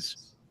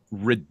was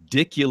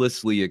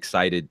ridiculously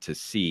excited to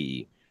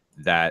see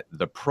that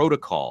the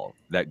protocol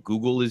that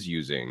Google is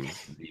using,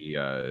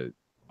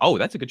 oh,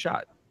 that's a good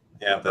shot.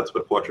 Yeah, that's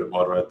with portrait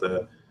mode right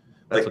there.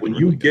 Like when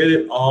you get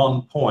it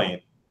on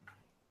point,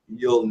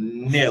 you'll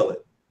nail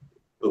it.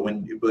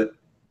 But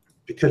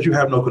because you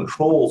have no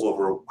controls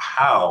over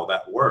how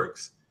that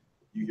works,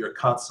 you're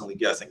constantly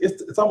guessing.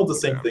 It's almost the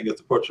same thing as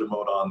the portrait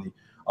mode on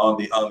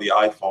the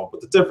iPhone.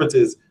 But the difference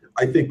is,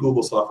 I think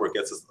Google software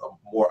gets us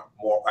more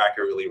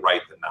accurately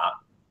right than not.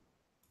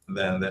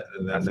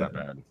 That's not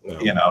bad.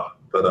 You know,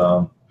 but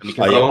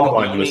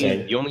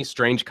the only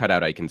strange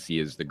cutout I can see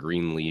is the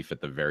green leaf at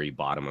the very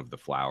bottom of the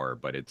flower,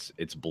 but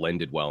it's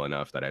blended well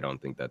enough that I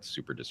don't think that's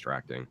super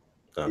distracting.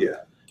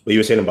 Yeah. What you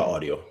were saying about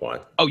audio, Juan?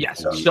 Oh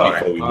yes. So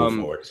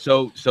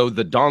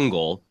the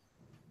dongle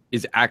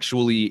is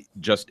actually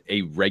just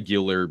a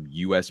regular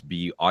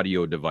USB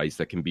audio device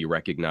that can be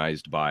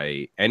recognized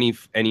by any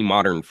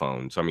modern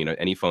phone. So I mean,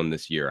 any phone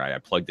this year, I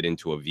plugged it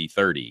into a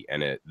V30,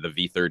 and the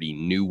V30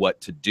 knew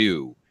what to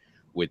do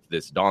with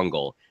this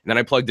dongle. And then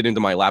I plugged it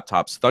into my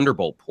laptop's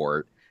Thunderbolt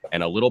port,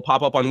 and a little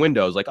pop-up on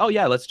Windows like, oh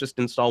yeah, let's just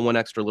install one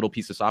extra little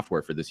piece of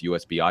software for this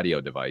USB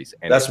audio device.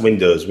 And that's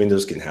Windows.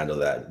 Windows can handle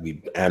that.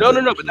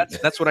 No, but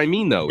that's what I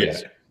mean though. Yeah.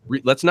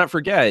 Let's not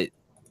forget,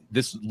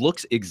 this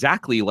looks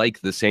exactly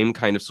like the same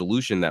kind of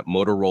solution that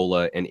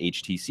Motorola and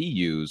HTC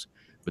use,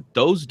 but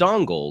those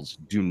dongles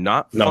do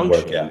not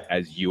function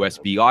as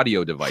USB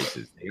audio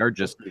devices. They are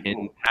just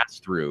pin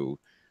pass-through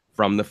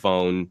from the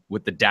phone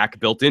with the DAC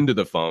built into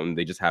the phone.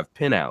 They just have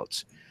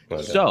pinouts.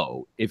 Okay.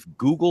 So if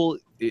Google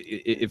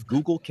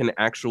can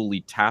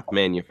actually tap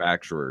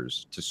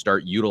manufacturers to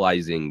start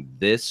utilizing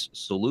this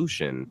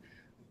solution,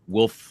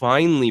 we'll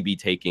finally be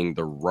taking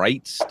the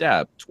right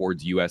step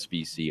towards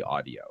USB-C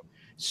audio.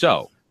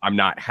 So I'm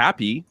not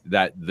happy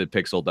that the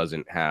Pixel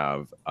doesn't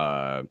have,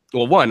 I'm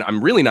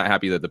really not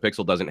happy that the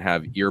Pixel doesn't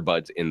have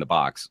earbuds in the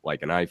box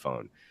like an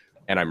iPhone.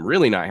 And I'm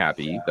really not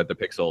happy that the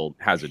Pixel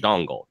has a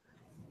dongle.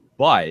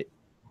 But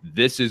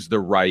this is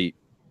the right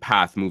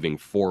path moving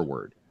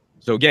forward.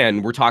 So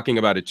again, we're talking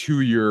about a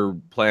 2-year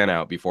plan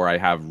out before I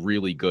have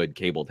really good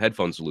cabled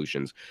headphone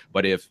solutions.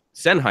 But if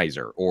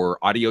Sennheiser or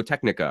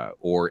Audio-Technica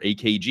or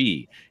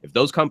AKG, if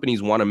those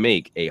companies want to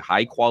make a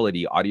high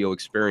quality audio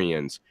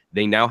experience,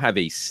 they now have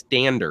a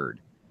standard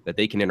that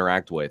they can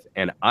interact with.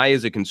 And I,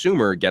 as a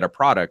consumer, get a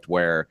product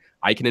where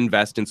I can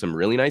invest in some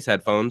really nice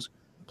headphones,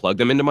 plug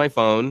them into my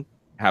phone,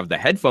 have the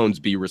headphones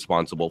be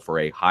responsible for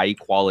a high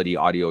quality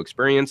audio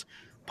experience,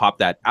 pop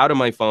that out of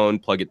my phone,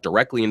 plug it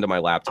directly into my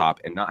laptop,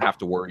 and not have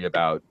to worry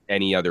about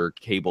any other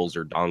cables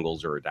or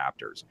dongles or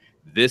adapters.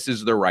 This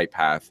is the right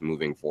path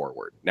moving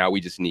forward. Now we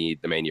just need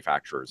the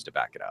manufacturers to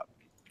back it up.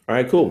 All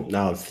right, cool.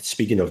 Now,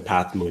 speaking of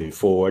path moving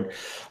forward,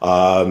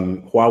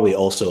 Huawei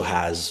also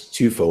has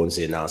 2 phones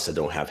they announced that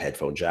don't have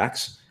headphone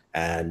jacks.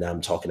 And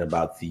I'm talking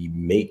about the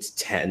Mate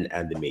 10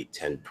 and the Mate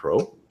 10 Pro,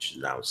 which is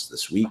announced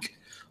this week.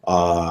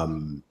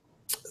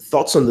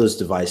 thoughts on those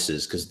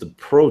devices, because the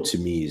Pro to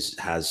me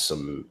has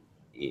some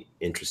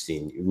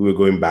interesting. We were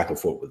going back and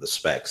forth with the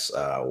specs,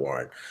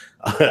 Warren,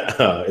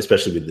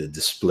 especially with the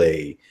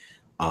display,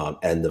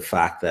 and the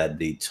fact that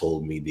they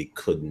told me they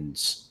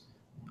couldn't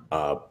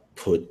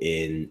put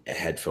in a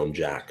headphone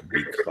jack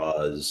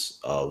because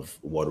of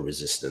water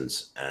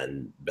resistance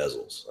and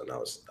bezels. And I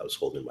was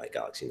holding my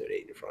Galaxy Note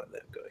 8 in front of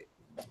them, going.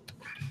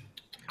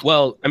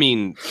 Well, I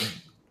mean,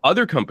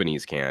 other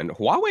companies can.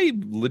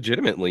 Huawei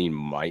legitimately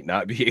might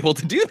not be able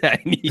to do that.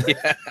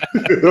 Yeah.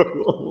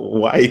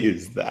 Why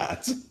is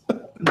that?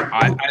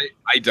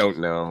 I don't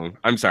know.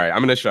 I'm sorry. I'm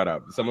going to shut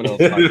up. Someone else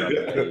talk about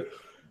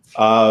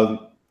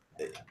the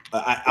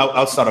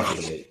I'll start off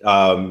with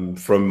it.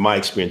 From my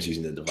experience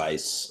using the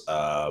device,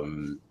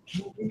 the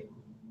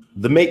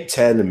Mate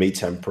 10 and Mate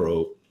 10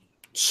 Pro,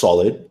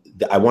 solid.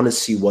 I want to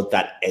see what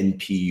that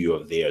NPU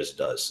of theirs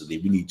does. So they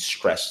really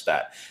stress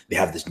that they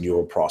have this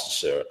neural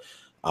processor.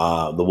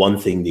 The one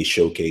thing they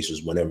showcase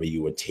was whenever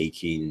you were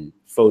taking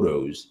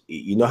photos,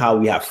 you know how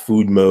we have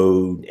food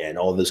mode and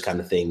all those kind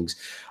of things.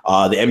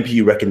 The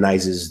NPU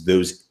recognizes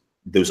those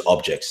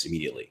objects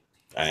immediately,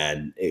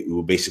 and it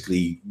will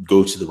basically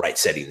go to the right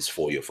settings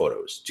for your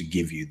photos to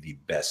give you the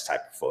best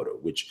type of photo,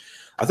 which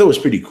I thought was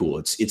pretty cool.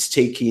 It's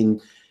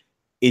taking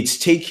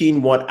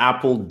what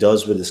Apple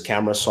does with its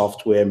camera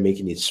software,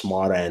 making it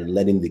smarter and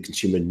letting the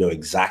consumer know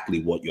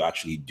exactly what you're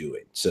actually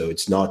doing. So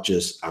it's not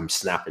just I'm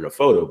snapping a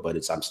photo, but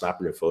it's I'm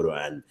snapping a photo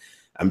and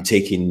I'm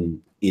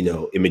taking,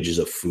 images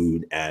of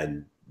food,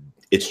 and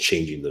it's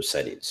changing those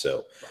settings.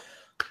 So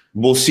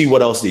we'll see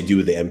what else they do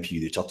with the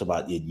NPU. They talked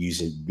about it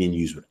being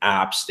used with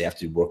apps. They have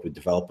to work with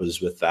developers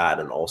with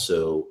that, and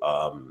also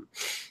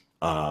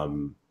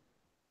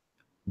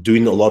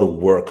doing a lot of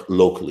work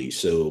locally.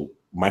 So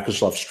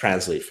Microsoft's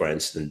Translate, for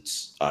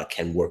instance,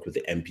 can work with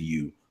the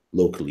NPU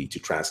locally to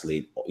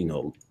translate,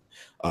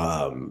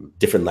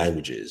 different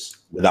languages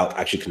without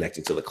actually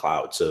connecting to the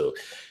cloud. So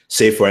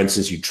say, for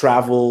instance, you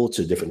travel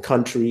to a different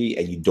country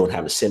and you don't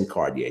have a SIM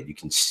card yet, you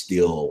can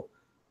still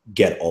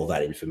get all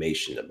that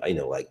information,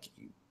 like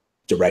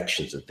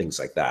directions and things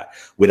like that,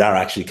 without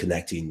actually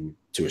connecting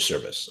to a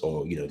service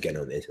or, getting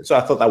on the internet. So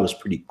I thought that was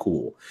pretty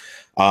cool.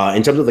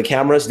 In terms of the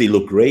cameras, they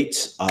look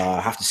great.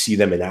 I have to see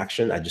them in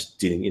action. I just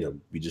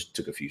didn't, we just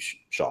took a few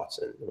shots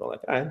and we were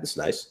like, all right, this is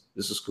nice.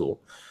 This is cool.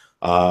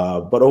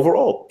 But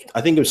overall,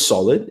 I think it was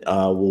solid.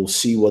 We'll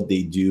see what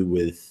they do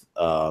with,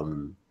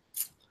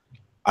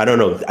 I don't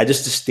know. I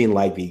just didn't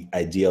like the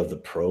idea of the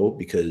Pro,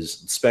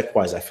 because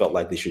spec-wise, I felt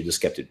like they should have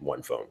just kept it in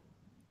one phone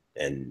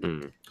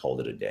and called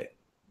it a day,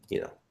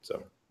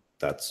 So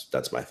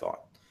that's my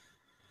thought.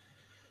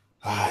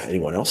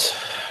 Anyone else?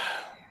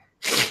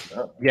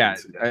 Yeah,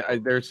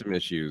 there's some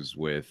issues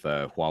with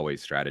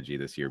Huawei's strategy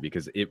this year,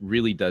 because it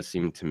really does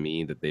seem to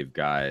me that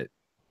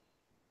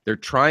they're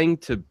trying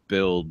to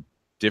build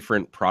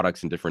different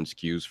products and different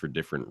SKUs for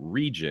different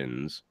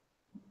regions,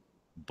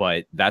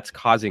 but that's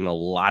causing a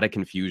lot of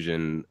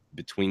confusion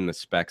between the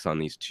specs on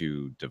these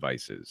two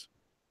devices.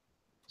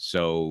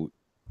 So,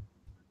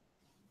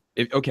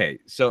 if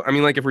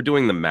we're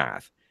doing the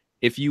math,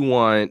 if you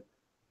want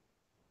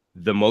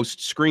the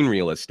most screen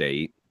real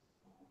estate,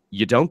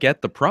 you don't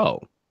get the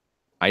Pro.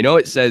 I know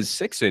it says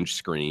 6-inch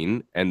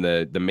screen, and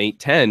the Mate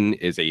 10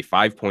 is a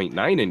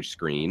 5.9-inch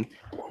screen,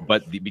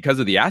 but because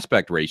of the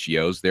aspect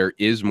ratios, there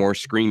is more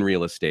screen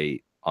real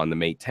estate on the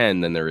Mate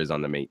 10 than there is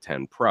on the Mate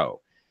 10 Pro.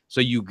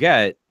 So you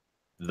get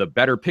the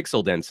better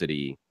pixel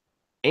density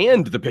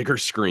and the bigger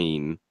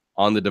screen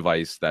on the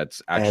device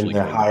that's actually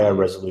and the higher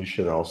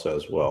resolution also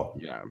as well.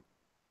 Yeah,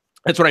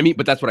 that's what I mean.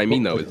 But that's what I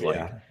mean, though, is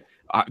like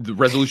the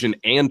resolution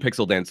and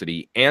pixel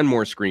density and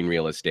more screen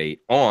real estate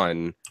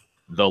on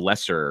the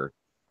lesser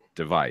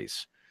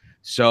device.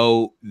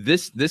 So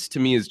this to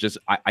me is just,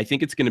 I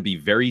think it's going to be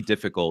very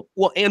difficult.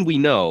 Well, and we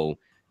know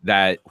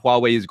that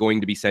Huawei is going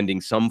to be sending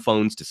some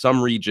phones to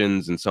some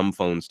regions and some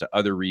phones to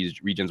other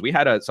regions. We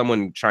had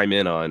someone chime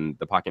in on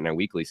the Pocket Now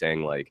Weekly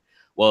saying, like,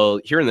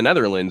 well, here in the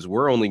Netherlands,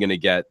 we're only going to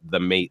get the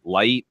Mate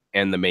Lite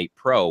and the Mate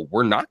Pro.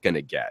 We're not going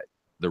to get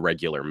the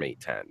regular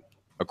Mate 10,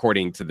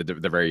 according to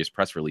the various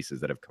press releases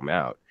that have come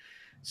out.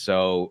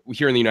 So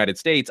here in the United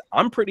States,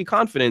 I'm pretty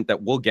confident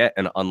that we'll get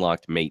an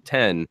unlocked Mate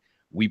 10.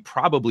 We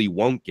probably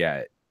won't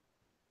get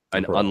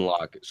an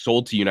unlock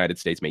sold to United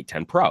States Mate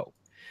 10 Pro.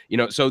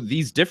 So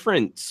these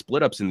different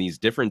split ups in these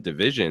different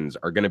divisions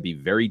are going to be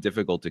very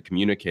difficult to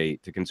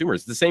communicate to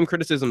consumers. The same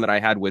criticism that I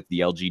had with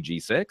the LG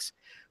G6,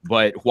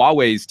 but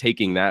Huawei's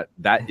taking that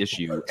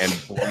issue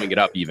and blowing it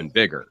up even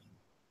bigger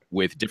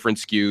with different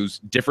SKUs,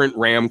 different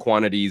RAM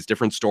quantities,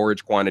 different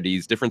storage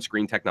quantities, different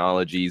screen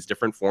technologies,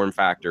 different form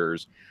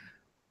factors.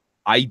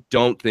 I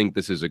don't think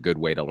this is a good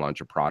way to launch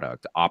a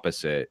product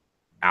opposite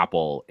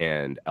Apple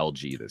and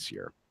LG this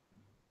year.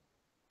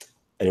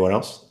 Anyone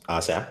else?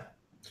 Sam?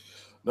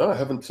 No, I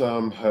haven't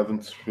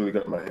really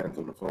got my hands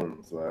on the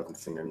phone, so I haven't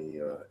seen any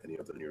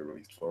of the new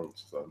released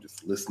phones. So I'm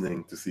just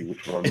listening to see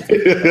which ones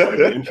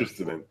I'm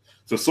interested in.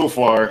 So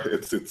far,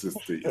 it's the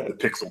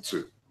Pixel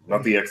 2,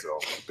 not the XL,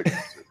 the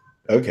Pixel 2.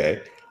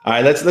 Okay. All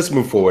right. Let's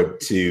move forward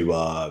to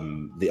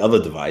the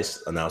other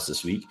device announced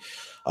this week.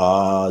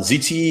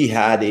 ZTE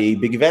had a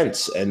big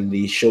event and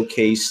they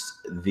showcased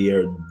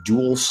their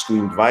dual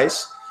screen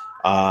device.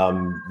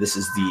 This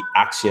is the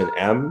Axon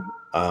M.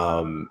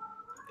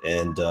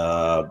 And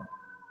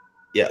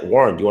yeah,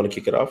 Warren, do you want to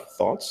kick it off?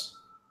 Thoughts?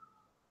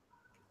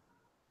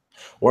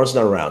 Warren's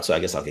not around, so I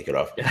guess I'll kick it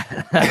off.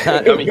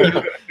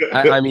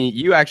 I mean,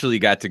 you actually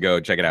got to go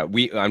check it out.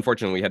 We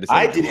unfortunately had to.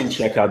 I didn't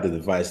check out the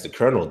device. The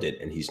Colonel did,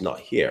 and he's not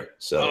here.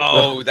 So,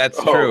 oh, that's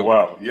true. Oh,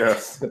 wow,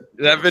 yes,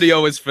 that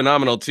video was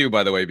phenomenal too,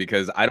 by the way,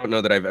 because I don't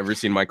know that I've ever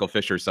seen Michael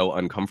Fisher so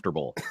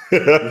uncomfortable. He's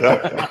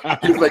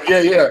like,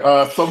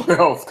 someone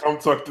else come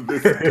talk to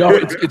this. No,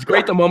 it's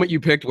great the moment you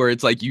picked where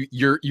it's like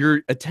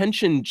your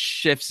attention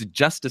shifts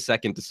just a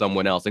second to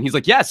someone else, and he's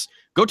like, yes,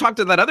 go talk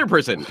to that other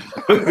person.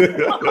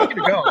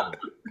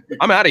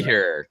 I'm out of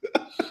here.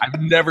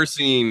 I've never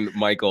seen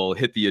Michael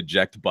hit the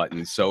eject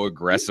button so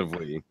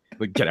aggressively.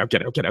 Like, get out,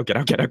 get out, get out, get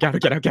out, get out, get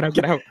out, get out, get out,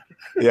 get out.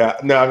 Yeah,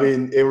 no, I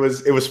mean, it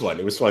was fun.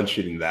 It was fun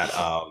shooting that.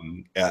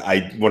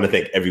 I want to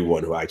thank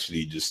everyone who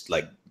actually just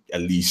like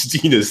at least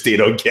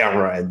stayed on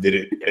camera and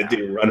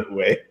didn't run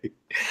away.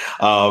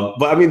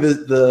 But I mean,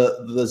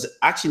 the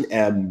Axon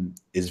M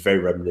is very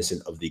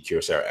reminiscent of the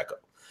Kyocera Echo.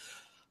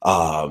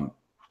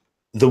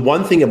 The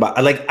one thing about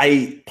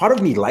part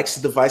of me likes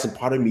the device and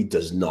part of me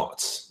does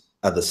not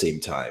at the same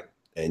time.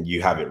 And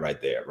you have it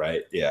right there,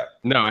 right? Yeah.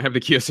 No, I have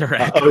the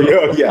Kyocera. Oh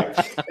yeah.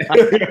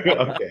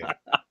 Okay.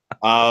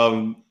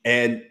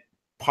 And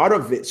part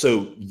of it,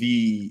 so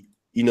the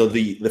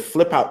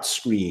flip out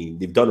screen,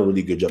 they've done a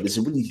really good job. It's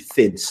a really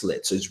thin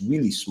slit, so it's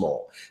really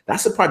small.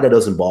 That's the part that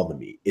doesn't bother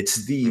me.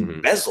 It's the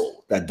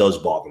bezel that does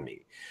bother me.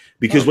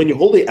 Because when you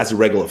hold it as a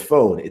regular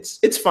phone,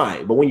 it's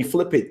fine. But when you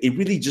flip it, it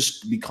really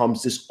just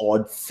becomes this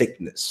odd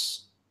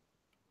thickness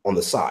on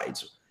the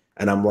sides.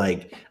 And I'm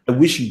like, I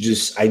wish you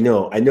just, I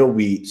know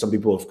some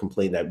people have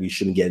complained that we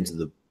shouldn't get into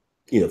the,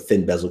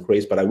 thin bezel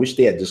craze, but I wish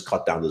they had just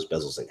cut down those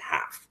bezels in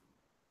half,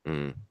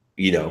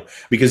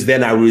 because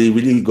then I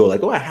really go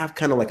like, oh, I have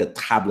kind of like a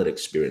tablet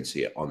experience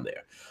here on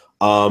there.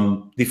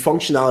 The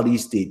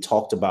functionalities they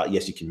talked about,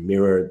 yes, you can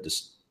mirror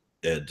this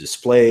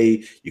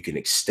display, you can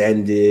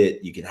extend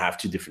it, you can have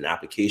two different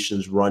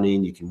applications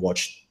running, you can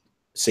watch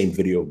same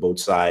video both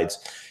sides,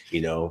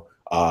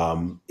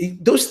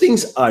 those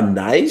things are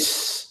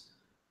nice.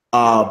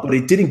 But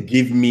it didn't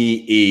give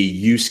me a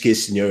use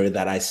case scenario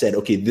that I said,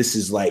 okay, this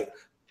is like,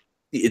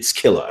 it's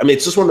killer. I mean,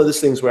 it's just one of those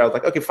things where I was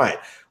like, okay, fine.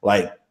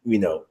 Like,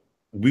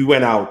 we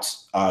went out,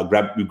 I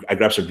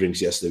grabbed some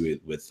drinks yesterday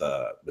with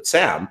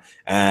Sam,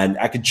 and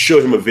I could show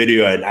him a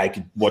video and I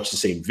could watch the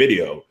same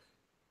video,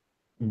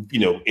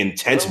 in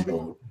tense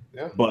mode.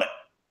 Yeah. But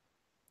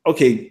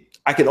okay,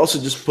 I can also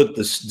just put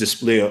this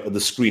display of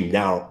the screen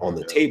down on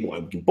the table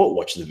and we can both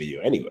watch the video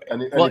anyway.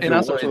 And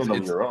also it's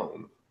on your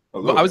own.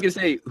 Well, I was going to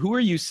say, who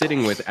are you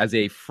sitting with as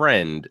a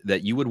friend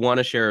that you would want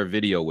to share a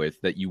video with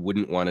that you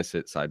wouldn't want to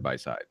sit side by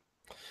side?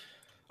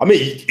 I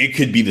mean, it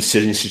could be the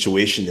sitting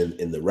situation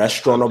in the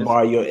restaurant or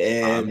bar you're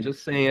in. I'm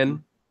just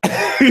saying.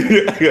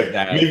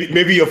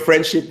 maybe your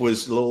friendship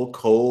was a little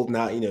cold.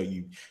 Now,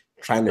 you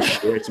trying to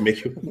share it to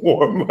make it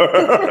warmer.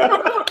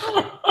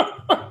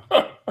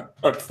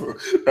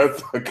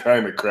 That's a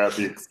kind of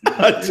crappy excuse.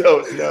 I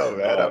don't know,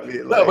 man. I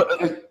mean, but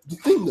the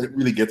thing that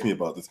really gets me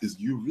about this is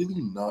you're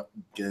really not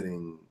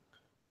getting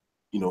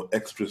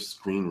extra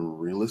screen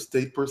real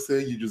estate per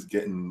se. You're just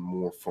getting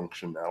more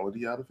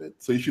functionality out of it.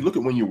 So if you look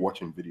at when you're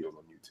watching videos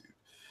on YouTube,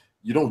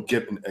 you don't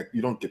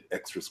get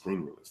extra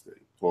screen real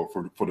estate for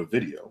the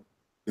video.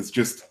 It's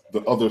just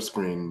the other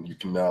screen. You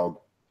can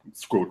now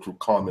scroll through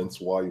comments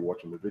while you're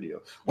watching the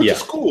video, which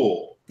is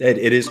cool. It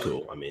is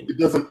cool. I mean, it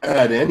doesn't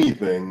add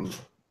anything to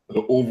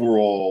the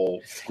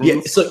overall screen.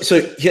 Yeah.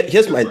 So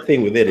here's my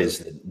thing with it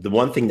is the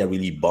one thing that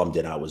really bummed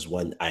it out was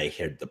when I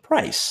heard the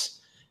price.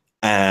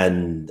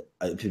 And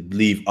I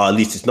believe, or at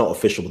least it's not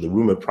official, but the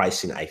rumor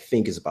pricing I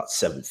think is about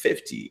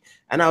 $750.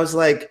 And I was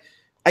like,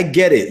 I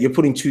get it, you're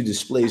putting two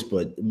displays,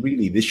 but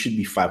really this should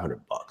be $500.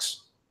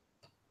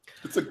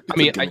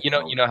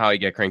 You know how I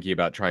get cranky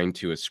about trying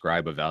to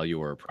ascribe a value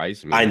or a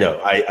price. I know.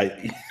 Amount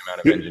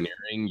of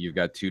engineering. You've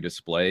got two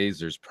displays.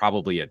 There's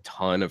probably a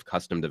ton of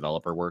custom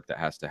developer work that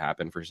has to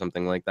happen for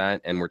something like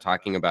that. And we're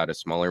talking about a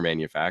smaller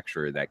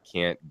manufacturer that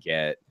can't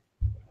get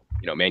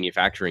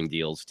manufacturing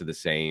deals to the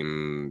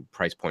same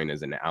price point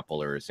as an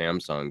Apple or a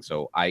Samsung.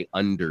 So I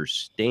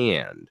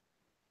understand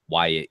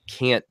why it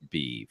can't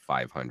be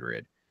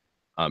 500.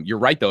 You're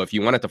right, though. If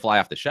you want it to fly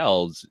off the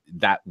shelves,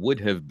 that would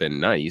have been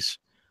nice.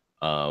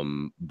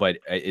 But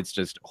it's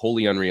just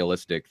wholly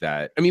unrealistic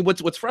that,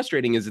 what's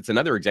frustrating is it's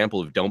another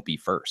example of don't be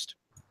first.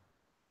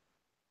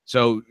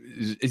 So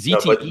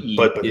ZTE,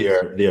 but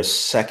they're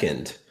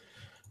second.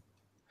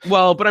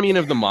 Well, but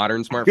of the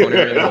modern smartphone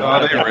area,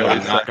 they're really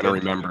not going to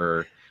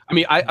remember.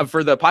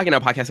 For the Pocket Now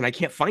podcast, and I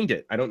can't find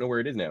it. I don't know where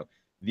it is now.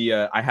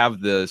 I have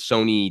the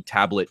Sony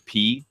Tablet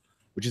P,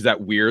 which is that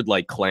weird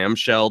like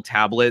clamshell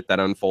tablet that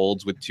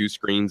unfolds with two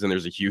screens and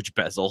there's a huge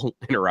bezel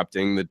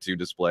interrupting the two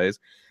displays.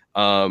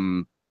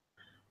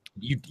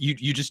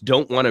 you just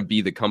don't want to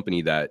be the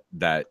company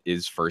that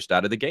is first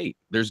out of the gate.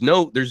 There's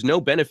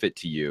no benefit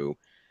to you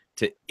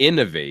to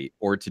innovate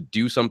or to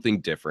do something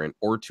different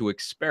or to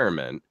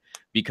experiment,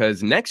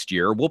 because next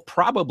year we'll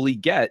probably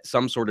get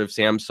some sort of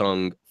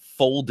Samsung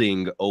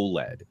folding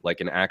OLED,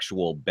 like an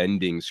actual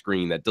bending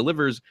screen that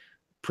delivers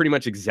pretty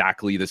much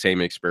exactly the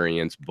same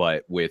experience,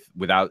 but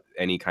without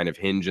any kind of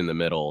hinge in the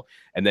middle.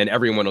 And then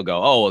everyone will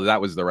go, oh, well,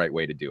 that was the right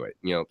way to do it.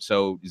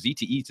 So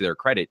ZTE, to their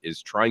credit,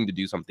 is trying to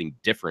do something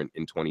different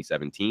in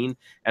 2017.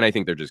 And I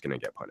think they're just going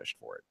to get punished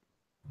for it.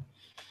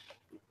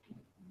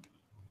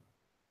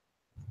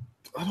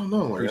 I don't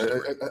know.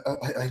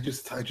 I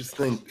just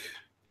think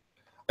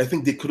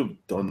they could have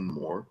done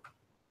more.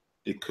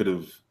 They could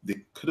have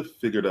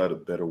figured out a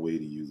better way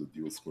to use a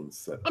dual screen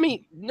set. I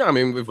mean,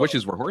 if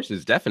wishes were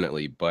horses,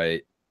 definitely,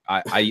 but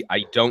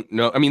I don't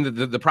know. I mean,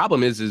 the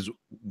problem is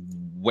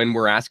when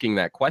we're asking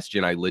that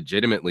question, I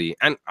legitimately,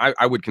 and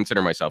I would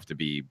consider myself to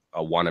be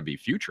a wannabe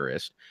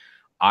futurist,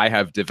 I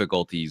have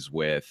difficulties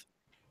with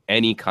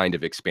any kind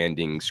of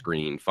expanding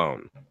screen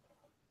phone.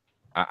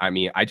 I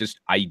mean,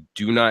 I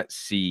do not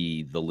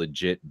see the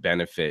legit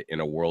benefit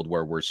in a world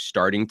where we're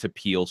starting to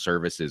peel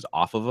services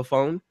off of a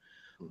phone,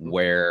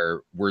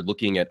 where we're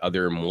looking at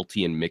other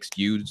multi and mixed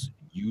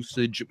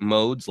usage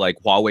modes, like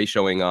Huawei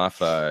showing off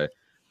a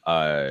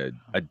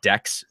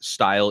DeX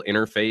style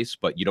interface,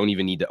 but you don't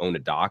even need to own a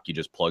dock. You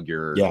just plug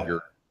your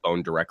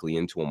phone directly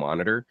into a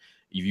monitor.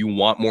 If you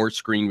want more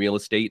screen real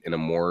estate in a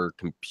more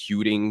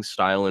computing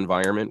style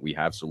environment, we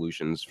have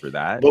solutions for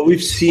that. But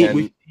we've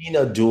seen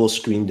a dual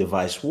screen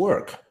device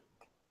work,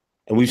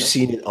 and we've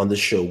seen it on the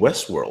show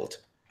Westworld.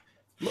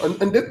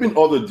 And there've been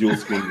other dual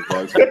screen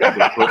devices for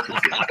other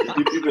purposes.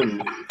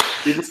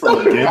 Even from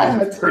a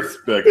gaming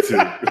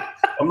perspective,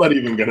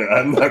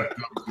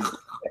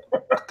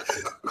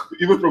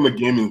 even from a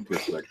gaming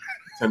perspective,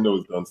 Nintendo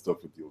has done stuff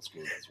with dual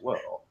screen as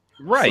well.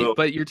 Right, so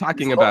but you're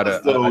talking about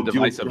a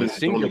device of a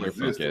singular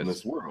focus in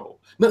this world.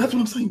 No, that's what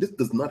I'm saying. This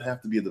does not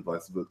have to be a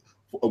device with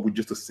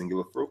just a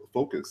singular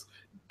focus.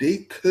 They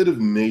could have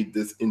made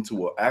this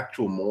into an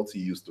actual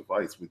multi-use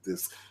device with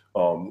this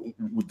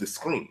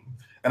screen.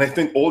 And I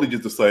think all they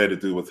just decided to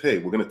do was, hey,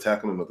 we're going to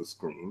tack on another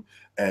screen,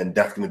 and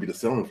that's going to be the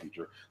selling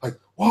feature. Like,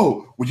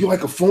 whoa, would you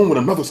like a phone with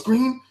another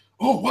screen?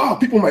 Oh, wow,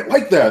 people might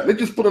like that. They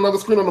just put another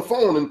screen on the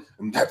phone,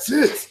 and that's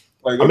it.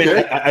 Like, I mean,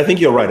 I think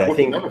you're right. I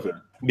think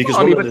because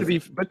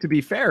to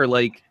be fair,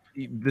 like,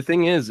 the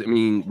thing is, I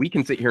mean, we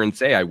can sit here and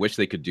say, I wish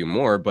they could do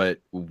more, but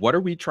what are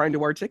we trying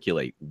to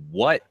articulate?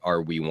 What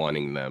are we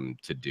wanting them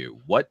to do?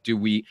 What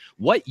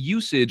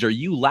usage are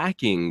you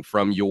lacking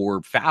from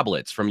your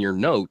phablets, from your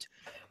Note,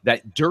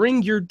 that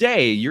during your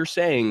day you're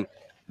saying,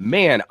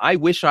 man, I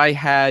wish I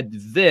had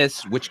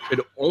this, which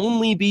could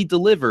only be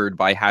delivered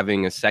by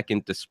having a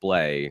second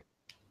display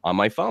on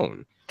my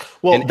phone?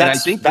 Well, and I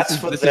think this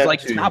is like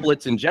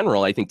tablets in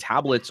general. I think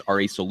tablets are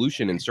a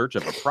solution in search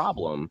of a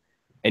problem,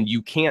 and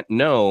you can't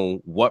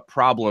know what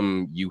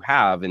problem you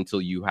have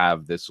until you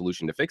have the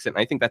solution to fix it. And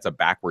I think that's a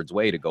backwards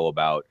way to go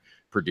about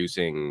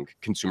producing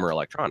consumer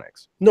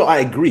electronics. No, I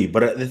agree.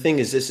 But the thing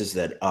is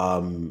that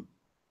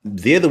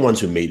they're the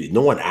ones who made it.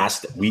 No one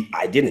asked them.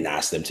 I didn't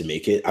ask them to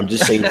make it. I'm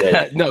just saying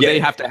that. No,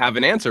 they have to have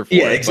an answer for it.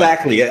 Yeah,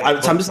 exactly. So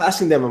I'm just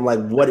asking them. I'm like,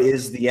 what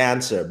is the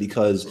answer?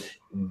 Because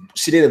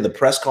sitting in the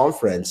press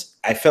conference,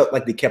 I felt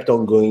like they kept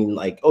on going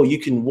like, oh, you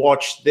can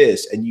watch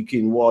this and you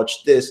can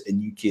watch this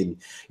and you can,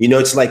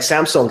 it's like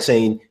Samsung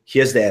saying,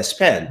 here's the S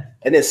Pen.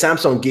 And then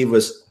Samsung gave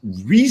us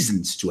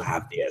reasons to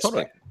have the S Pen.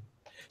 Totally.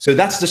 So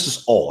that's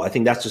just all. I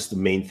think that's just the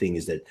main thing,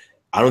 is that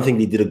I don't think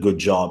they did a good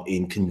job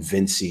in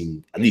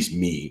convincing, at least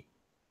me,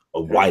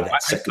 of why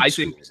that second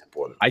screen is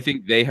important. I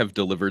think they have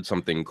delivered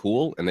something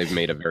cool, and they've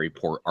made a very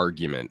poor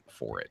argument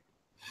for it.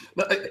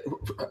 No,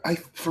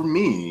 for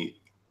me,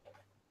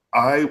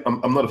 I'm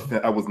not a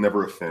fan. I was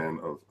never a fan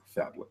of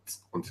phablets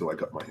until I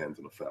got my hands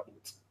on a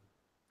phablet,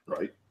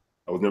 right?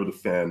 I was never the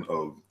fan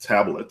of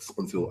tablets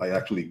until I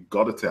actually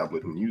got a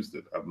tablet and used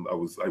it.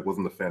 I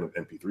wasn't a fan of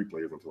MP3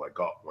 players until I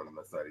got one and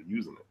I started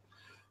using it.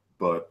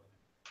 But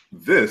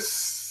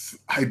this,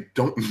 I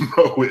don't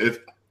know if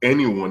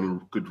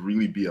anyone could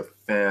really be a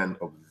fan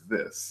of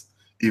this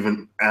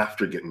even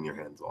after getting your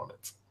hands on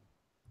it.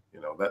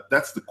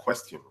 That's the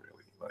question,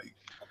 really. Like,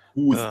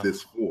 who is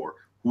this for?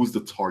 Who's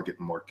the target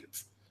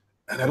market?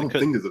 And I don't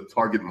think there's a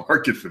target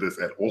market for this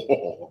at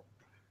all.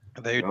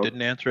 They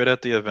didn't answer it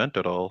at the event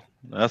at all.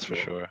 That's for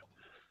sure.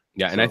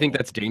 Yeah, and I think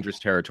that's dangerous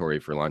territory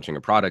for launching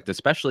a product,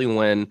 especially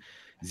when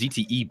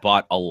ZTE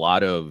bought a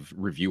lot of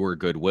reviewer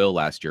goodwill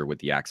last year with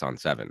the Axon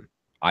 7.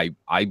 I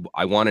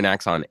want an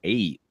Axon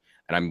 8,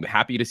 and I'm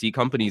happy to see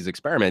companies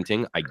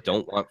experimenting. I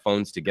don't want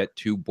phones to get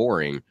too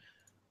boring,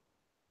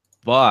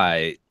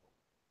 but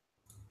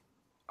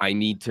I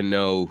need to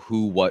know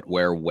who, what,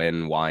 where,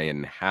 when, why,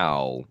 and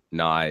how,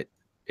 not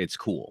it's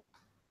cool.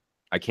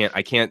 I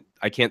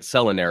can't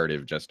sell a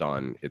narrative just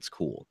on it's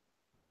cool.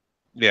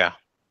 Yeah.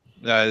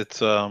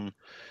 It's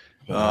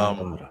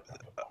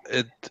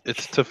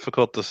it's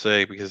difficult to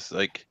say, because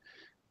like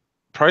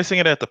pricing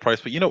it at the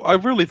price, but I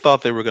really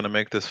thought they were going to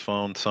make this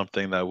phone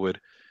something that would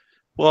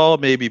well,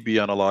 maybe be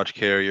on a large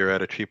carrier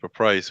at a cheaper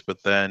price,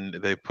 but then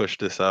they push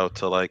this out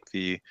to like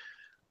the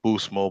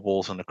Boost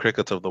Mobiles and the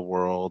Crickets of the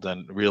world,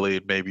 and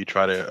really maybe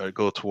try to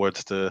go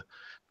towards the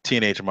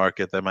teenage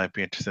market that might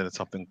be interested in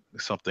something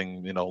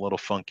a little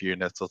funkier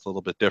and that's a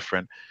little bit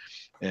different,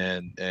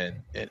 and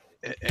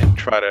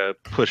try to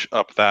push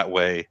up that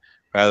way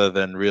rather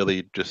than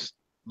really just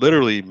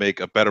literally make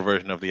a better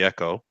version of the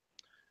Echo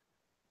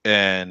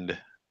and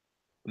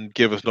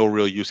give us no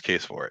real use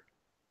case for it.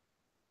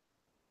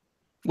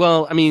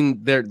 Well, I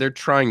mean, they're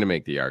trying to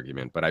make the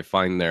argument, but I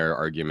find their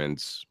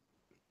arguments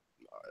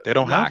They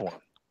don't have one.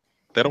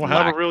 They don't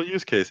have a real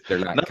use case. They're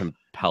not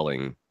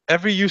compelling.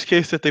 Every use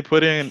case that they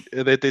put in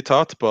that they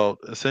talked about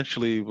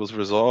essentially was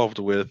resolved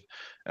with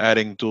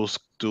adding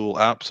dual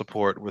app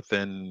support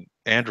within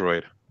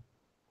Android,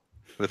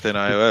 within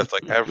iOS.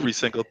 Like every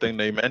single thing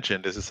they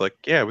mentioned is just like,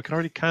 yeah, we can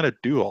already kind of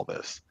do all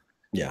this.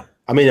 Yeah,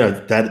 I mean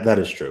that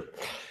is true.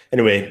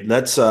 Anyway,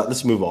 let's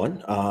move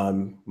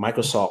on.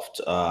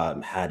 Microsoft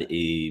had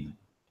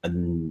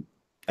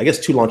I guess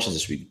 2 launches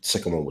this week. The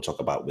second one we'll talk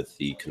about with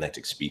the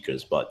connected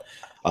speakers, but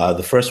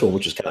the first one,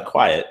 which was kind of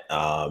quiet,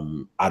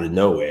 out of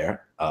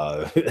nowhere,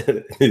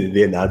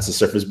 they announced the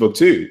Surface Book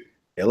 2.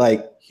 They're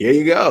like, here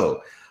you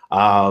go.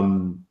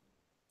 And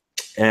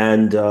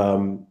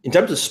in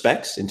terms of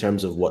specs, in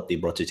terms of what they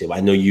brought to the table,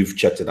 I know you've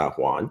checked it out,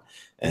 Juan,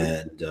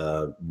 and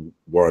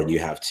Warren, you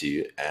have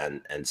to,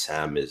 and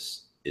Sam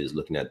is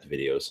looking at the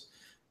videos,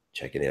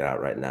 checking it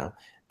out right now.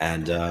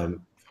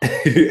 And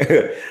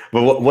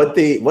but what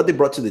they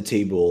brought to the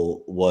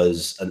table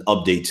was an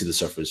update to the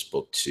Surface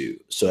Book 2.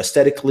 So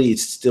aesthetically, it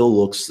still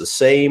looks the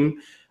same.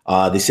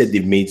 They said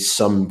they've made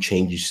some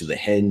changes to the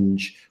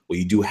hinge. What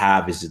you do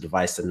have is the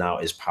device that now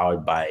is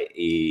powered by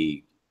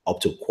a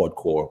opto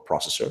quad-core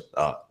processor,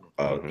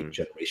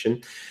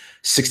 generation,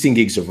 16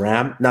 gigs of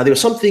RAM. Now, there were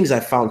some things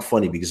I found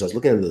funny because I was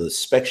looking at the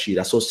spec sheet.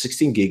 I saw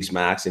 16 gigs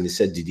max, and it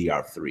said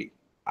DDR3.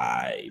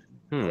 I'm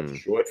not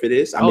sure if it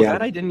is.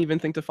 I didn't even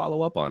think to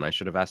follow up on. I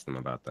should have asked them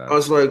about that. I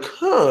was like,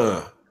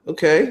 huh,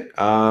 okay.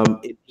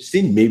 It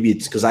seemed maybe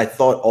it's because I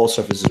thought all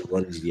Surfaces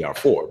run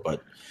DDR4,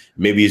 but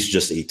maybe it's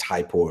just a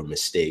typo or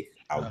mistake.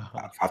 I'll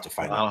have to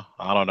find out.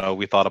 I don't know.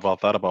 We thought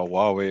about that about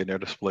Huawei and their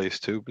displays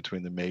too,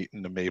 between the Mate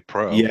and the Mate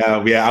Pro.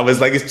 Yeah. I was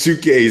like, it's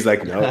 2K. He's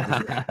like, no.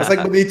 I was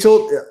like, but they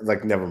told,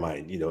 like, never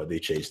mind. They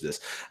changed this.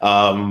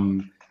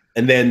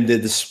 And then the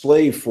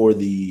display for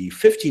the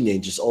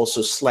 15-inch is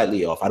also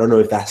slightly off. I don't know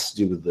if that's to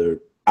do with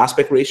the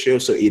aspect ratio.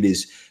 So it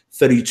is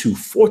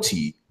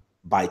 3240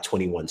 by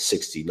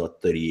 2160,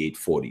 not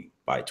 3840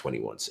 by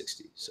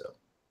 2160. So.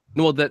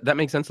 Well, that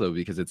makes sense though,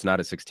 because it's not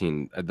a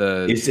 16.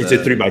 It's a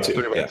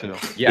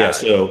 3x2. Yeah.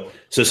 So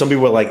some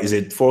people are like, is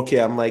it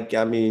 4K? I'm like,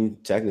 I mean,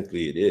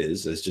 technically it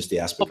is. It's just the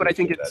aspect. But I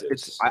think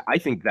I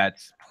think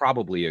that's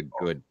probably a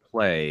good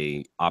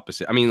play.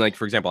 Opposite. I mean, like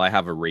for example, I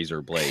have a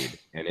Razer Blade,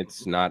 and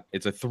it's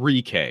a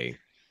 3K.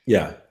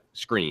 Yeah.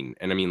 Screen,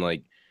 and I mean,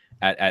 like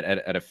at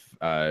a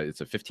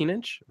it's a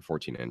 15-inch or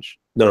 14-inch.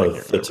 No,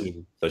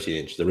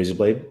 13-inch. The Razer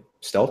Blade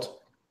Stealth.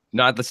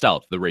 Not the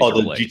Stealth. The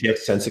Razer Blade.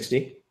 GTX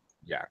 1060.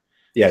 Yeah.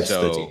 Yeah, it's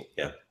 13.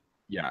 Yeah.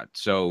 Yeah.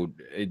 So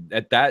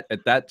at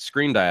that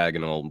screen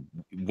diagonal,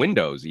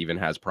 Windows even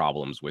has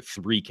problems with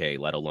 3K,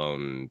 let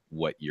alone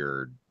what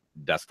your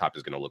desktop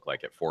is going to look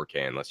like at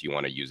 4K, unless you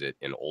want to use it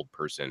in old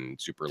person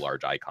super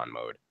large icon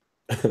mode.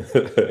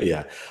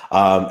 Yeah.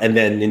 And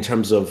then in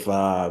terms of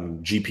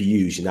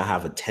GPUs, you now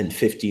have a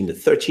 1050 in the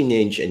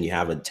 13-inch, and you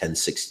have a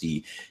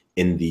 1060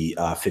 in the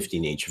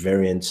 15-inch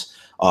variants.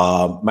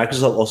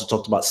 Microsoft also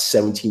talked about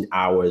 17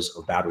 hours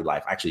of battery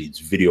life. Actually, it's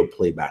video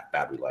playback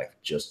battery life,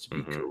 just to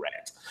be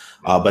correct.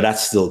 But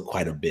that's still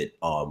quite a bit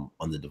on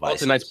the device. Well,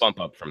 it's a nice bump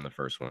up from the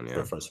first one. Yeah.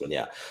 The first one,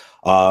 yeah.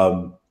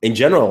 In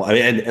general, I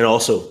mean, and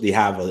also they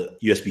have a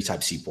USB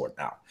Type-C port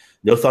now.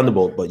 No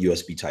Thunderbolt, but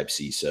USB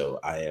Type-C. So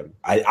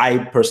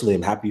I personally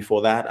am happy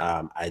for that.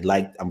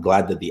 I'm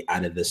glad that they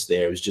added this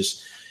there. It was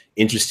just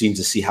interesting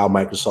to see how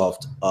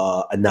Microsoft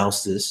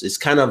announced this. It's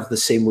kind of the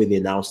same way they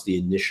announced the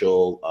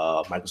initial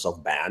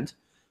Microsoft Band,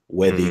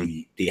 where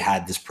they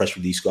had this press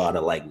release go out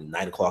at like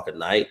 9 o'clock at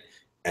night,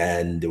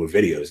 and there were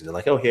videos, and they're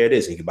like, oh, here it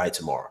is, and you can buy it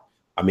tomorrow.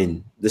 I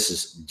mean, this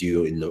is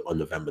due on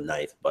November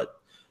 9th, but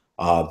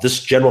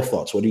just general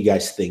thoughts. What do you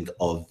guys think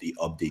of the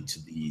update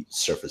to the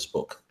Surface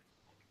Book?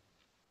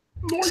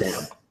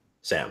 Nice.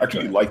 Sam. I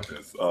actually like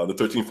this. The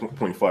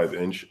 13.5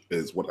 inch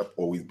is what I've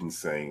always been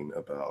saying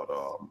about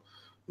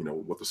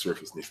what the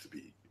Surface needs to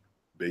be.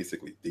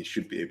 Basically, they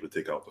should be able to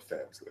take out the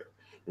fans there.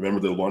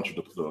 Remember the launch of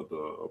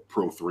the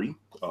Pro 3?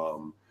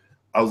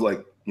 I was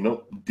like,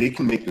 they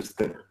can make this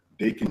thinner.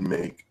 They can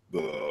make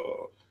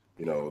the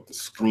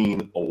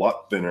screen a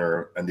lot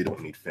thinner, and they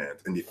don't need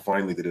fans. And they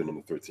finally did it on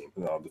the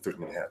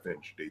 13.5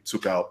 inch. They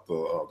took out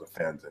the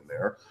fans in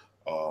there.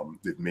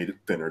 They've made it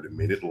thinner. They've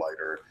made it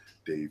lighter.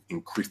 They've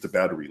increased the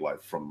battery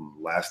life from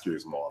last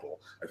year's model.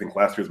 I think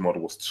last year's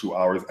model was 2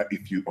 hours.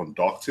 If you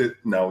undocked it,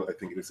 now I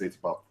think it's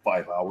about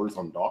 5 hours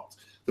undocked.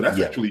 So that's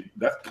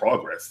that's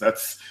progress.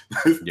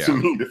 To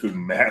me, this is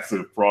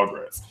massive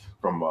progress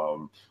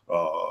from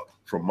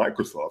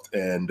Microsoft,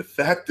 and the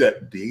fact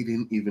that they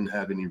didn't even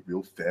have any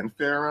real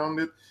fanfare around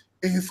it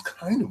is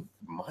kind of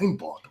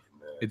mind-boggling.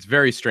 It's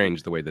very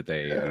strange the way that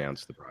they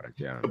announced the product.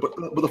 Yeah, but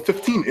the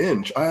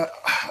 15-inch, I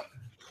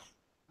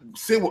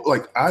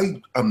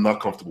am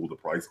not comfortable with the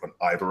price on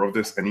either of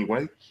this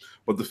anyway.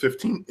 But the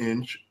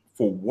 15-inch,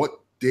 for what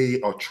they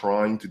are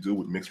trying to do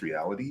with mixed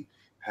reality,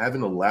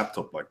 having a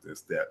laptop like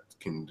this that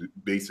can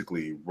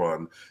basically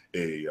run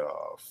a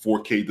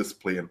 4K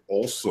display and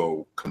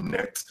also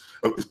connect,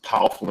 is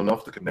powerful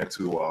enough to connect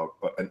to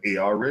an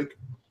AR rig.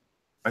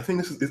 I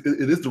think it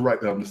is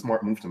the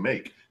smart move to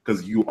make,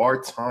 because you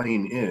are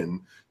tying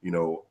in,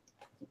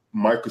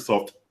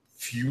 Microsoft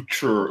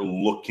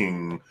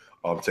future-looking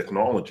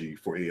technology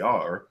for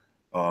AR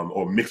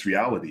or mixed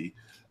reality,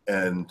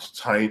 and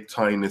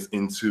tying this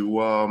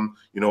into a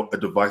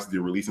device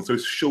they're releasing. So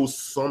it shows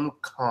some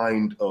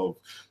kind of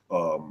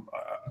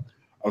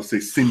I would say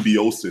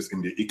symbiosis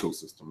in the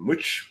ecosystem,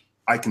 which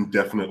I can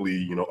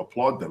definitely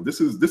applaud them. This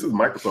is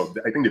Microsoft.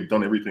 I think they've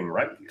done everything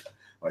right here.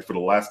 Like for the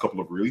last couple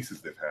of releases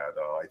they've had,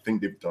 I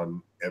think they've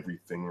done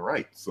everything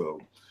right.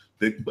 So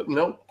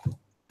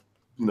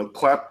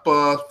clap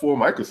for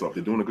Microsoft.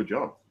 They're doing a good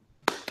job.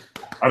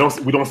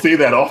 We don't say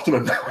that often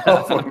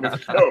enough on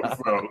this show,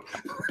 so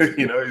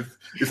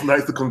it's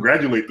nice to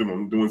congratulate them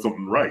on doing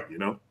something right.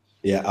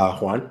 Yeah,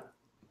 Juan.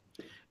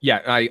 Yeah,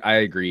 I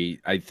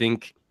agree. I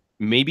think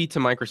maybe to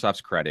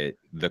Microsoft's credit,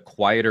 the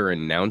quieter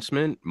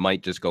announcement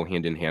might just go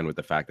hand in hand with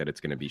the fact that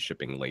it's going to be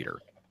shipping later.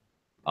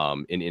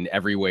 In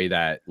every way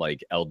that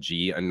like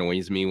LG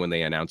annoys me when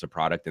they announce a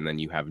product and then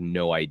you have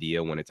no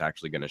idea when it's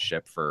actually going to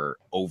ship for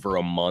over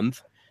a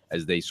month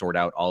as they sort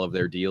out all of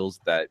their deals,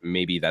 that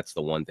maybe that's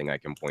the one thing I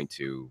can point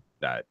to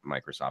that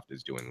Microsoft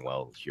is doing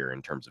well here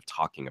in terms of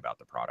talking about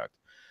the product.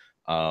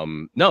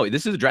 No,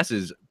 this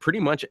addresses pretty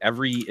much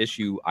every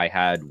issue I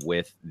had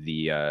with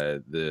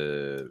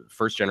the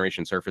first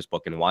generation Surface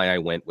Book, and why I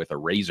went with a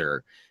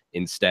Razer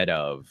instead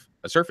of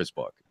a Surface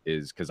Book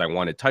is because I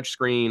wanted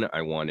touchscreen,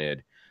 I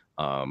wanted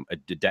a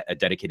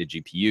dedicated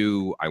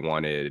GPU, I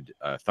wanted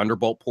a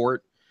Thunderbolt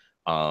port.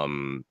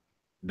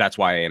 That's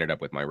why I ended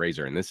up with my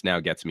Razer, and this now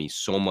gets me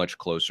so much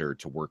closer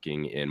to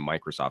working in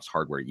Microsoft's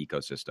hardware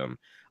ecosystem.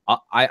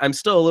 I'm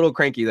still a little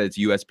cranky that it's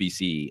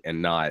USB-C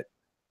and not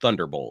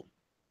Thunderbolt,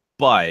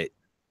 but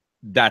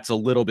that's a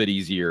little bit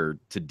easier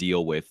to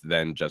deal with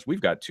than just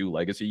we've got 2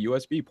 legacy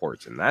USB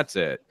ports and that's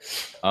it.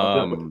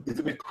 It's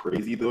a bit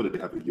crazy though that they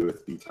have a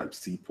USB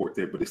Type-C port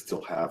there, but they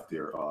still have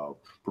their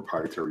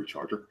proprietary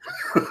charger.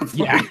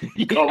 Yeah,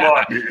 come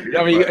on. Dude.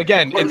 I mean,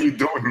 again, what are you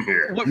doing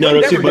here?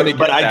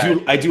 But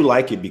I do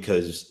like it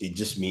because it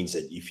just means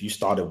that if you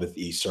started with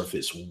a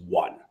Surface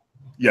 1.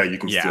 Yeah, you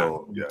can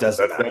still. Yeah, that's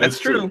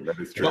true. That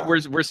is true. But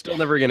we're still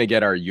never going to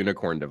get our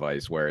unicorn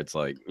device where it's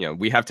like,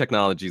 we have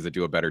technologies that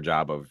do a better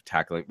job of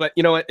tackling. But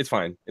you know what? It's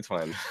fine. It's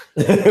fine.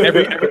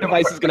 every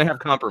device is going to have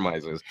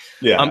compromises.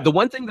 Yeah. The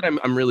one thing that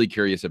I'm really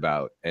curious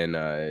about, and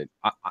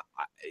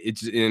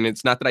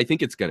it's not that I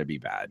think it's going to be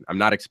bad. I'm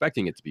not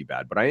expecting it to be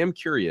bad, but I am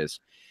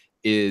curious.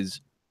 Is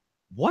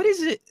what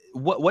is it?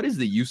 What is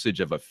the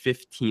usage of a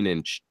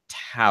 15-inch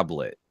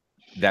tablet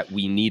that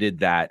we needed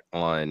that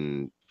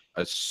on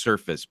a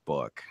Surface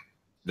Book?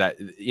 That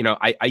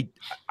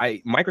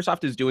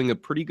Microsoft is doing a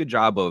pretty good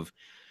job of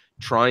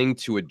trying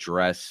to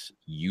address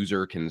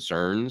user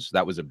concerns.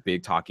 That was a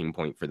big talking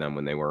point for them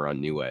when they were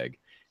on Newegg.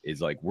 Is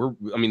like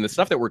the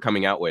stuff that we're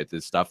coming out with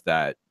is stuff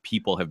that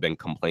people have been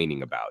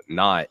complaining about,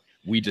 not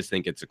we just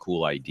think it's a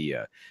cool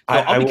idea. So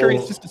I'll be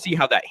curious just to see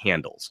how that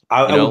handles.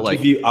 I'll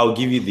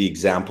give you the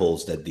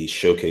examples that they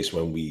showcased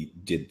when we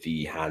did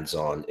the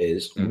hands-on.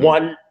 Is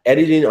one,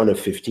 editing on a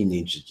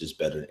 15-inch is just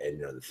better than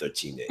editing on a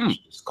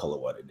 13-inch. Just call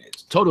it what it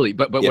is. Totally,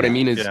 but what I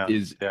mean is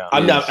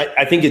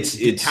I think it's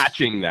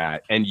detaching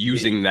that and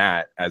using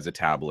that as a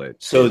tablet.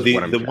 So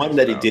the one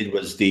that it did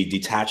was they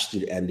detached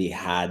it and they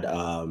had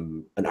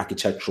an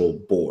architectural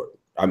board.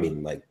 I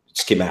mean, like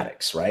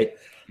schematics, right?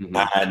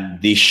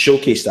 And they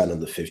showcased that on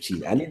the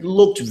 15, and it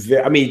looked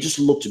it just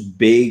looked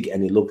big,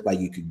 and it looked like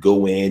you could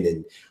go in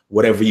and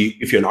whatever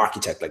if you're an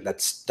architect, like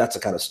that's the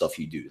kind of stuff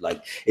you do.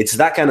 Like it's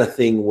that kind of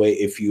thing where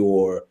if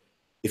you're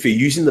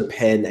using the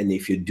pen and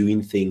if you're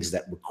doing things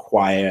that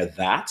require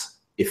that,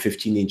 a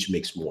 15-inch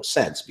makes more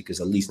sense because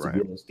at least the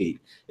real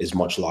estate is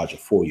much larger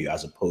for you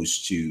as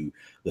opposed to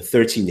the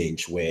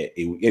 13-inch where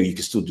you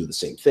can still do the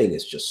same thing.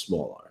 It's just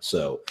smaller.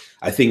 So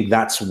I think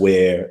that's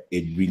where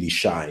it really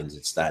shines.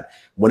 It's that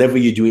whenever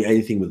you're doing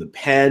anything with a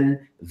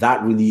pen,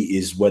 that really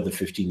is where the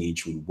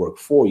 15-inch would work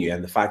for you.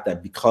 And the fact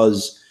that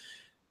because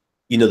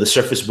the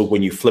Surface Book,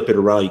 when you flip it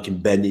around, you can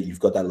bend it.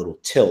 You've got that little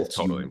tilt.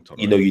 Totally.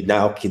 You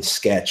now can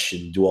sketch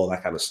and do all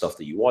that kind of stuff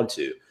that you want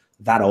to.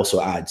 That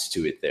also adds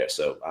to it there.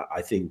 So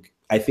I think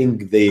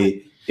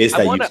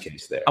use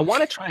case there. I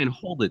want to try and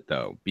hold it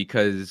though,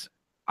 because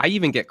I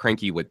even get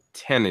cranky with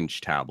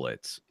 10-inch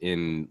tablets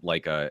in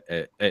like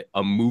a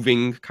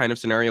moving kind of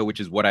scenario, which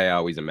is what I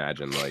always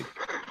imagine. Like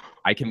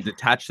I can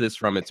detach this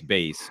from its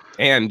base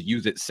and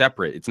use it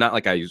separate. It's not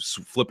like I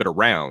flip it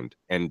around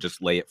and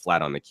just lay it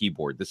flat on the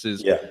keyboard. This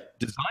is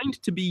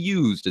designed to be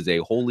used as a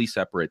wholly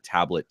separate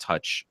tablet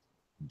touch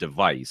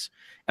device.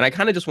 And I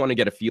kind of just want to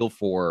get a feel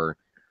for,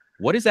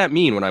 what does that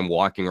mean when I'm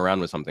walking around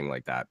with something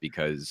like that?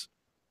 Because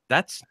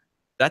that's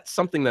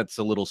something that's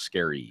a little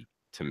scary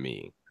to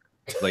me.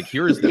 Like,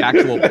 here is the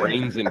actual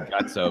brains and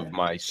guts of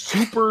my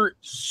super,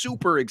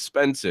 super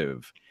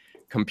expensive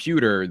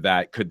computer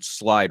that could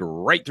slide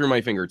right through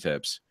my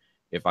fingertips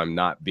if I'm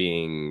not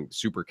being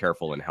super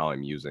careful in how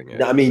I'm using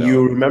it. I mean,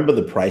 you remember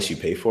the price you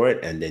pay for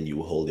it, and then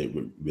you hold it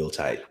real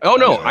tight. Oh,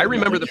 no, I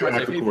remember the price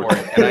I paid for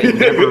it, and I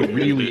never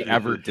really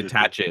ever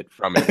detach it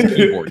from its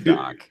keyboard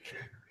dock.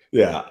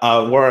 Yeah.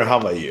 Warren, how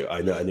about you?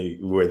 I know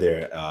you were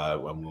there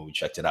when we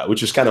checked it out,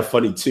 which was kind of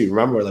funny too.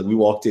 Remember, like, we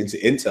walked into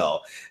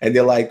Intel and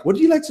they're like, "What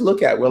do you like to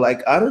look at?" We're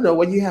like, "I don't know.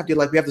 What do you have?" They're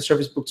like, "We have the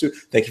Surface Book 2.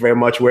 Thank you very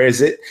much. Where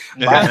is it?"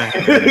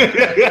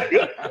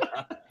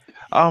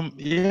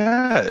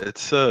 Yeah,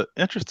 it's a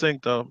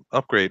interesting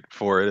upgrade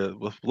for it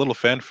with little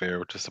fanfare,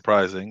 which is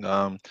surprising.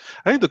 I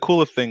think the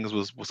cooler things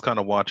was kind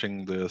of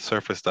watching the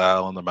Surface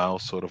dial and the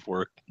mouse sort of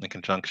work in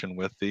conjunction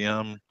with the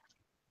new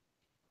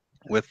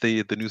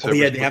Surface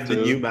yeah, Book they have 2.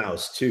 the new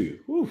mouse too.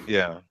 Whew.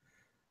 Yeah,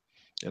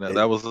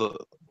 that was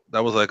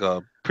like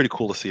a pretty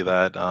cool to see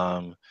that.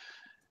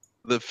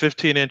 The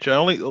 15-inch,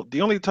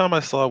 the only time I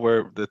saw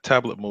where the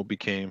tablet mode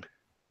became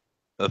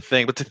a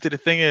thing, but the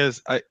thing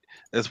is,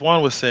 as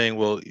Juan was saying,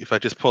 well, if I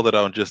just pull it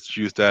out and just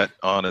use that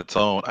on its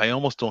own, I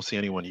almost don't see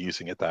anyone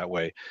using it that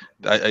way.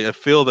 I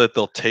feel that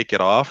they'll take it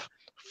off,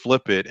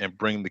 flip it, and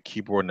bring the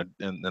keyboard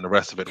and the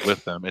rest of it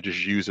with them, and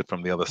just use it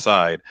from the other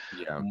side.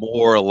 Yeah.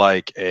 More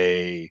like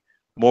an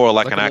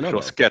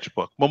actual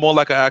sketchbook, more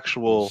like an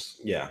actual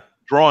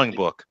drawing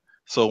book.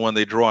 So when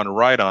they draw and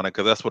write on it,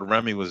 because that's what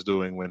Remy was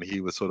doing when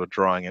he was sort of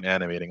drawing and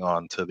animating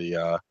onto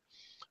the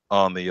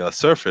on the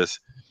Surface,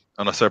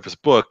 on a Surface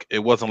Book, it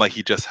wasn't like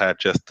he just had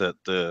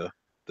the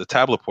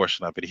tablet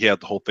portion of it. He had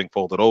the whole thing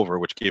folded over,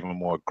 which gave him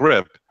more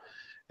grip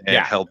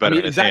and held better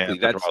in his hand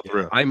to draw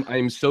through.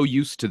 I'm so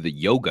used to the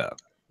Yoga,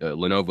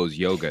 Lenovo's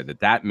Yoga,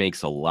 that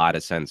makes a lot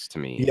of sense to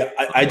me. Yeah,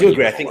 I do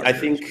agree. I think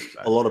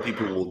a lot of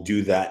people will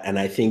do that, and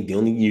I think the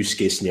only use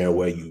case scenario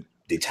where you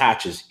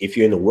detach is if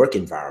you're in a work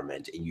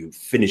environment and you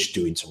finish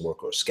doing some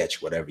work or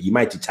sketch, whatever. You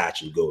might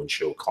detach and go and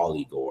show a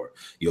colleague or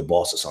your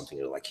boss or something.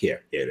 You're like,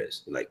 here it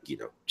is. Like,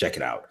 check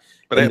it out.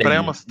 But I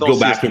almost don't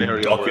see a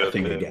scenario where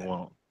they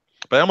won't.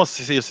 But I almost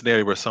see a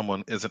scenario where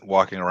someone isn't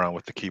walking around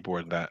with the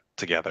keyboard and that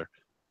together.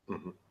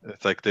 Mm-hmm.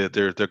 It's like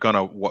they're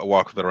gonna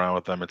walk around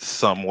with them in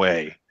some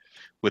way,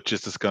 which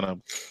is just gonna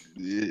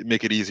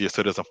make it easier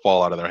so it doesn't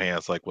fall out of their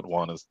hands, like what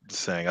Juan is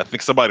saying. I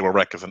think somebody will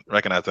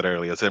recognize that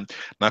early as him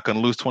not gonna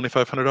lose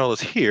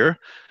 $2,500 here.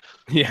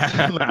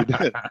 Yeah.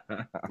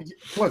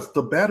 Plus,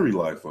 the battery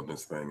life on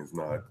this thing is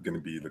not going to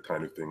be the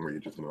kind of thing where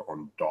you're just going to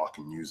undock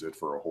and use it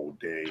for a whole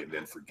day and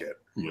then forget,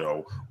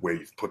 where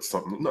you've put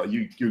something. No,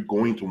 you're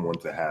going to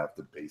want to have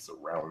the base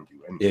around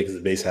you. Yeah, because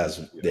the base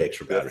has the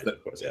extra battery.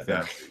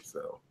 Exactly.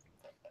 So,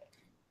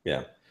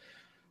 yeah.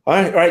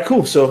 All right,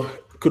 cool. So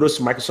kudos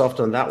to Microsoft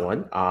on that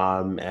one.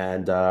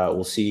 And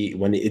we'll see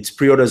when it's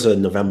pre-orders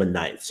on November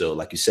 9th. So,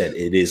 like you said,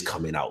 it is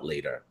coming out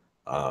later.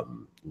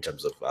 In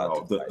terms of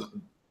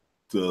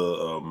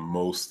the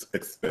most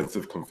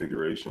expensive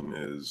configuration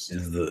is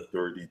the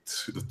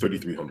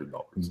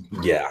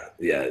 $3,300. Yeah,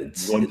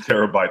 it's 1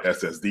 terabyte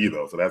SSD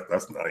though, so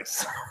that's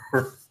nice.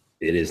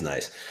 It is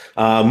nice.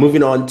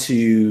 Moving on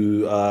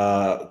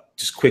to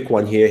just quick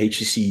one here: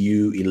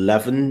 HTC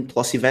U11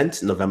 Plus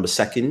event, November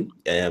 2nd.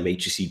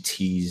 HTC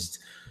teased,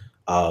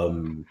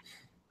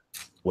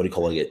 what do you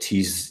call it?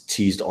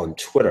 Teased on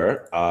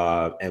Twitter,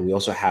 and we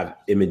also have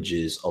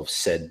images of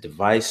said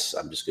device.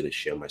 I'm just going to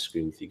share my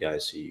screen with you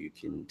guys so you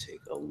can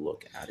take a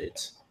look at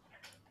it.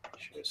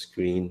 Share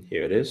screen.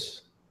 Here it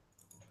is.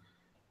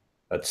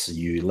 That's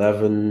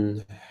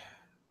U11.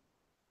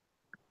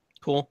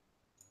 Cool.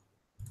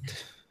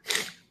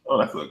 Oh,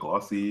 that's a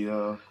glossy.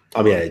 Yeah,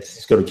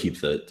 it's going to keep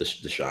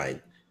the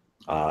shine.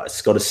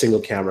 It's got a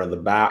single camera in the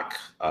back.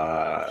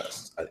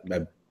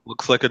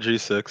 Looks like a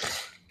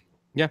G6.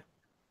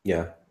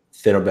 Yeah,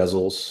 thinner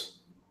bezels,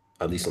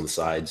 at least on the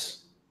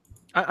sides.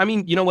 I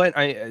mean, you know what?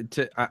 I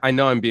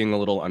know I'm being a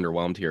little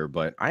underwhelmed here,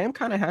 but I am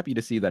kind of happy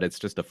to see that it's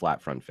just a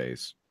flat front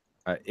face.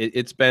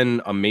 It's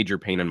been a major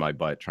pain in my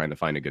butt trying to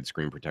find a good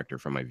screen protector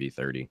for my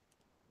V30.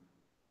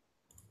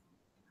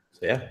 So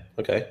yeah,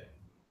 okay,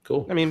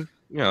 cool. I mean,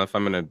 if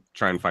I'm gonna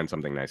try and find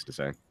something nice to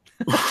say.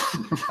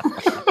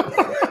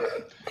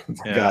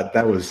 Yeah. God,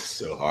 that was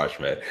so harsh,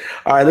 man.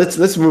 All right,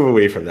 let's move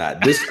away from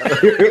that. This that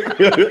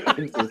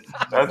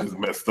just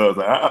messed up.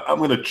 I'm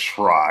gonna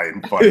try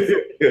and find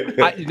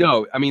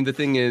something. I mean, the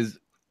thing is,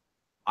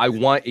 I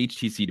want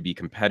HTC to be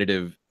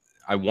competitive.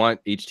 I want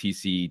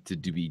HTC to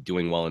be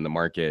doing well in the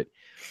market,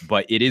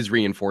 but it is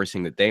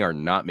reinforcing that they are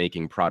not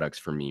making products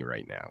for me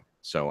right now.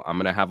 So I'm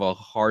gonna have a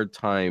hard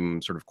time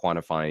sort of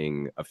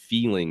quantifying a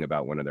feeling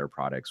about one of their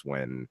products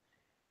when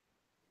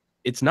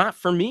it's not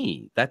for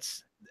me.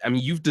 I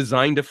mean, you've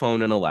designed a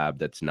phone in a lab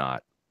that's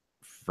not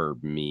for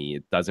me.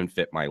 It doesn't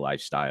fit my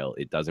lifestyle.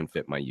 It doesn't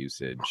fit my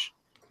usage.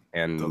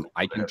 And Doesn't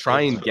I can fit.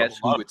 try and A guess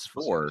lot who of it's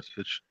people's for,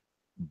 usage.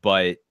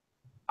 but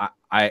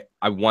I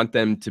want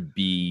them to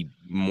be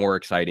more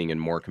exciting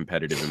and more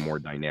competitive and more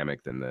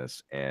dynamic than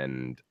this.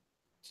 And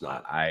It's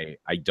not. I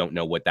don't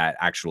know what that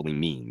actually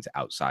means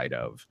outside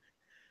of,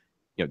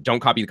 you know, don't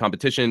copy the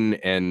competition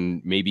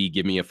and maybe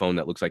give me a phone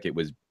that looks like it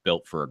was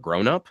built for a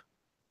grown-up.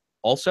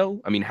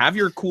 Also, I mean, have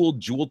your cool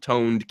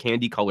jewel-toned,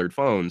 candy-colored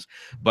phones,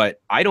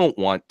 but I don't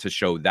want to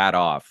show that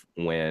off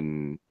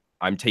when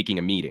I'm taking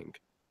a meeting.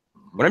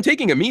 When I'm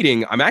taking a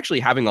meeting, I'm actually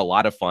having a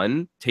lot of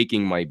fun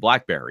taking my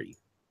BlackBerry,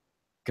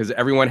 because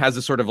everyone has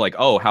this sort of like,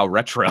 oh, how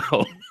retro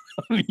of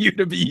you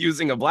to be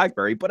using a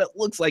BlackBerry, but it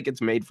looks like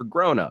it's made for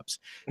grown-ups.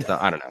 So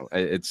I don't know.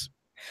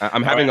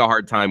 I'm having a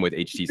hard time with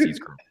HTC's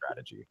current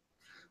strategy.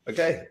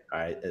 Okay, all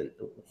right. And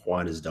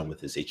Juan is done with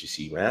his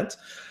HEC rant.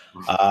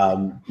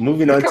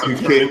 Moving on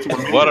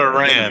to What a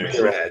rant.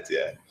 rant,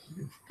 yeah.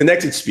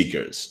 Connected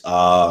speakers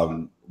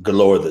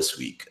galore this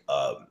week.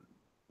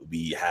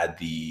 We had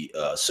the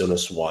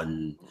Sonos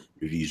One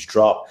reviews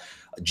drop.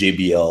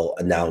 JBL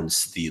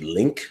announced the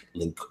Link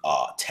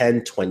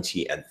 10,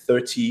 20, and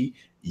 30.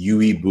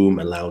 UE Boom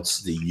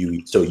announced the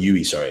UE,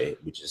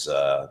 which is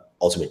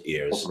Ultimate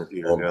Ears. Ultimate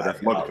Ears, yeah, that's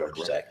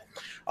Logitech,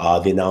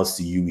 right? They announced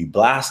the UE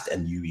Blast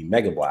and UE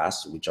Mega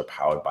Blast, which are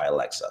powered by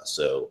Alexa.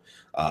 So,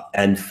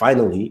 and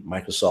finally,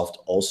 Microsoft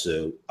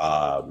also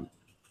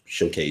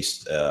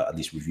showcased, at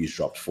least reviews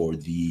dropped for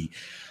the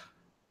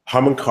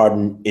Harman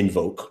Kardon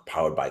Invoke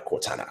powered by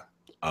Cortana.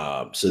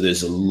 So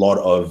there's a lot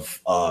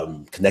of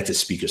connected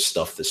speaker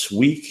stuff this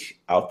week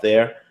out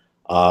there.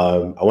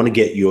 I want to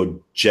get your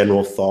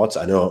general thoughts.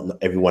 I know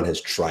everyone has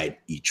tried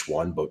each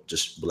one, but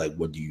just like,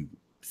 what do you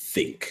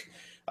think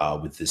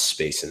with this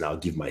space? And I'll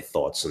give my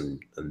thoughts on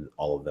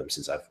all of them,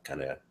 since I've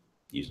kind of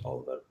used all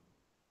of them.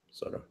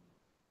 Sort of.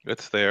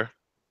 It's there.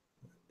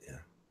 Yeah.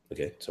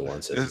 Okay. So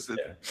one says it's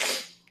there.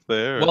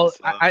 There. Well,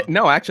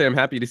 no, actually, I'm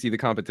happy to see the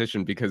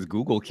competition because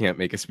Google can't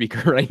make a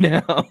speaker right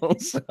now.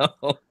 So,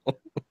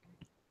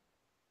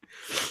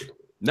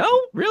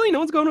 no, really, no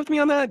one's going with me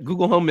on that.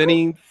 Google Home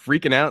Mini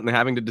freaking out and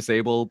having to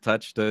disable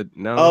touch to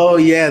no. Oh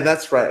yeah,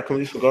 that's right. I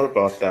completely forgot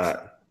about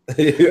that.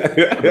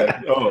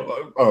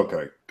 Oh,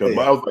 okay. Good.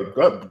 Yeah. I was like,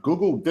 God,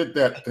 Google did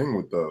that thing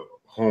with the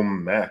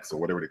Home Max or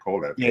whatever they call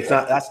that. Yeah, it's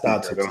not. That's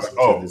not They're till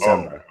like,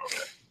 December.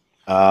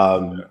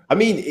 okay. I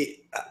mean,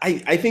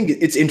 I think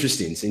it's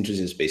interesting. It's an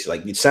interesting space.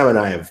 Like Sam and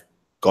I have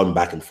gone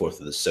back and forth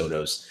with the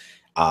Sonos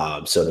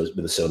with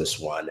the Sonos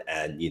One,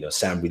 and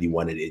Sam really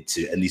wanted it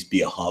to at least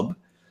be a hub.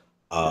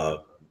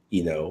 But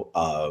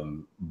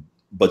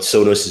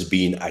Sonos is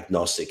being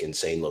agnostic and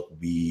saying, look,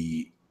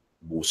 we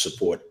will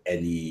support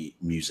any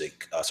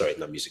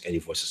any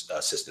voice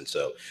assistant.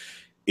 So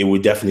it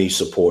would definitely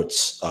support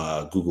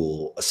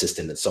Google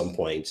Assistant at some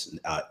point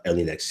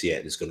early next year,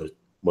 and it's going to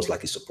most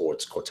likely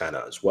support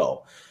Cortana as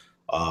well.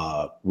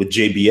 With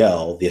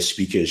JBL, their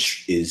speaker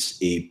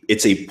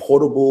it's a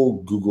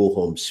portable Google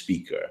Home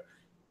speaker,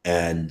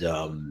 and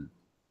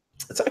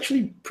it's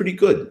actually pretty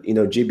good.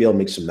 JBL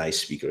makes some nice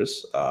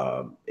speakers.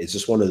 It's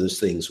just one of those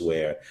things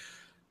where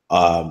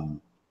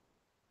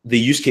the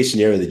use case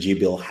scenario that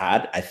JBL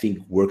had, I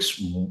think,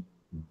 works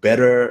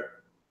better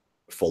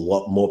for a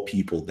lot more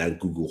people than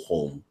Google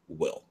Home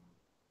will,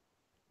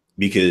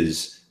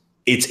 because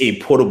it's a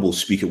portable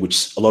speaker,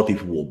 which a lot of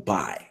people will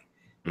buy.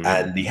 Mm-hmm.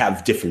 And they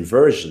have different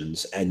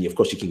versions. And of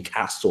course, you can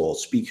cast to all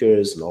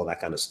speakers and all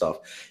that kind of stuff.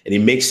 And it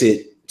makes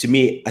it, to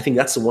me, I think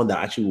that's the one that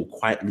actually will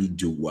quietly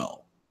do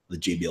well, the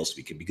JBL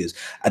speaker, because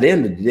at the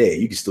end of the day,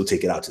 you can still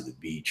take it out to the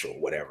beach or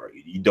whatever.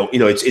 You don't,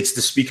 it's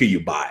the speaker you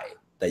buy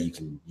that you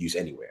can use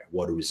anywhere,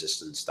 water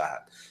resistance,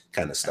 that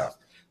kind of stuff.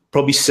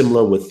 Probably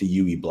similar with the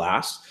UE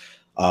Blast,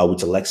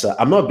 with Alexa.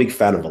 I'm not a big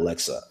fan of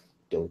Alexa.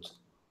 Don't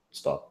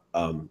stop.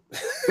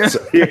 There's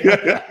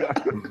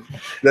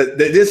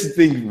the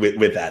thing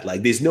with that,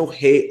 like there's no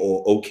hey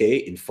or okay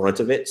in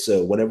front of it.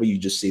 So whenever you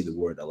just say the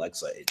word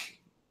Alexa, it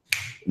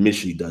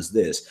initially does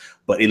this,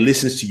 but it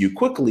listens to you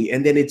quickly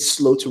and then it's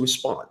slow to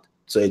respond.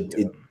 So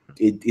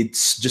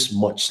it's just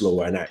much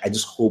slower. And I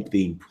just hope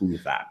they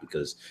improve that,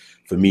 because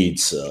for me,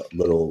 it's a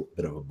little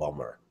bit of a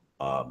bummer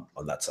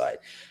on that side.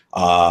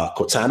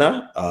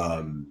 Cortana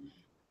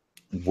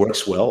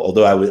works well,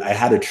 although I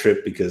had a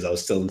trip because I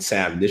was telling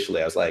Sam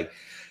initially, I was like,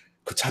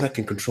 Cortana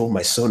can control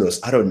my Sonos.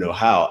 I don't know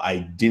how. I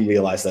didn't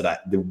realize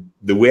that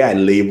the way I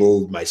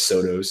labeled my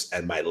Sonos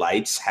and my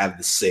lights have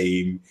the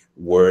same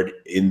word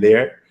in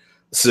there.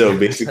 So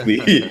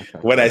basically,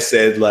 when I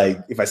said, like,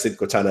 if I said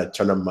Cortana,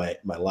 turn on my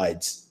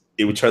lights,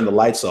 it would turn the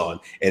lights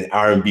on and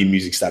R&B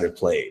music started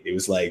playing. It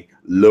was like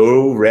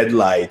low red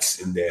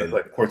lights, and then it's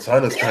like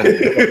Cortana's trying to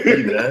pick up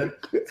heat, man.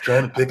 It's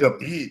trying to pick up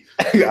heat.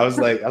 I was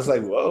like,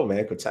 whoa,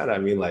 man, Cortana. I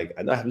mean, like,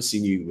 I know I haven't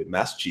seen you with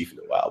Master Chief in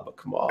a while, but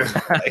come on.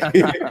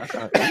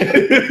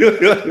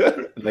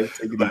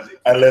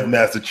 I left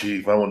Master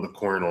Chief. I want the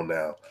Colonel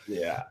now.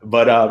 Yeah,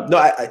 but no,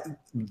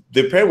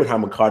 the pair with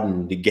Harman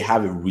Kardon, they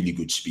have a really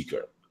good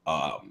speaker.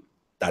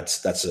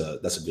 That's a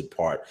good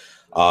part.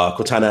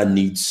 Cortana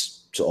needs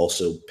to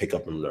also pick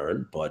up and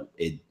learn, but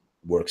it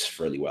works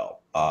fairly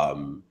well.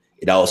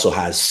 It also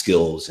has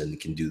skills and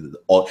can do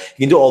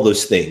all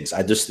those things.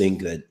 I just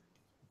think that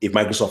if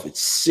Microsoft is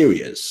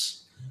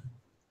serious,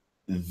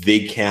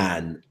 they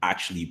can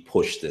actually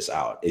push this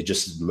out. It's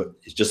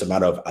just a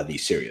matter of, are they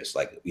serious?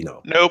 Like,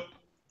 Nope.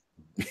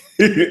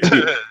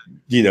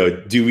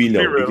 Do we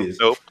know?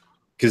 Nope.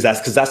 Because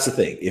that's the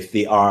thing. If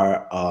they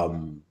are,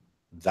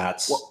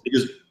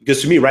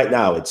 because to me right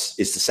now it's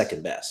the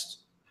second best.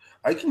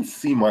 I can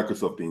see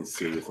Microsoft being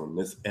serious on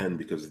this end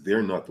because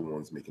they're not the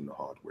ones making the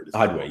hardware.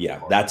 Yeah,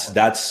 that's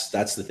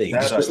the thing.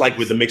 It's just like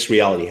with the mixed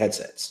reality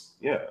headsets.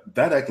 Yeah,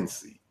 that I can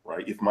see,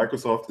 right? If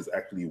Microsoft is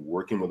actually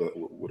working with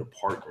a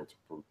partner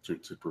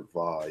to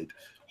provide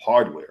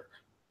hardware,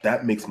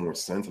 that makes more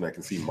sense, and I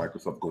can see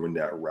Microsoft going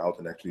that route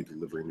and actually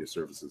delivering their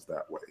services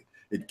that way.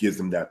 It gives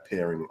them that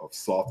pairing of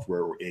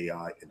software or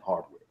AI and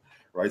hardware,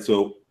 right?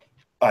 So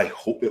I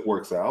hope it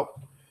works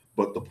out,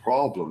 but the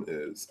problem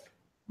is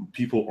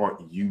people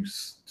aren't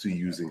used to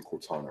using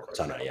Cortana.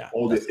 Cortana, yeah.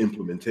 All the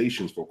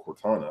implementations for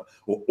Cortana,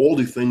 or all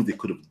the things they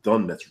could have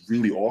done that's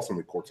really awesome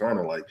with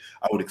Cortana, like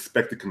I would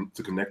expect it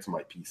to connect to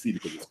my PC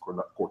because it's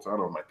Cortana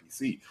on my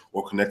PC,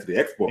 or connect to the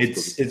Xbox.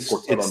 It's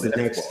the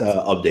next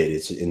update.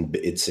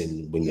 It's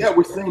in Windows. Yeah,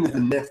 we're saying it's the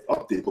next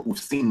update, but we've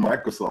seen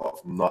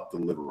Microsoft not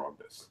deliver on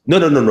this. No.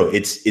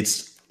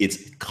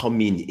 It's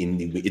coming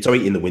it's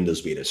already in the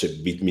Windows beta, so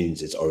it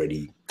means it's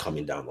already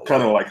coming down the line.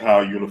 Kind of like how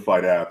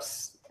unified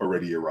apps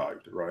already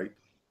arrived, right?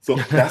 So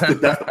that's the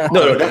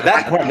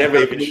that part never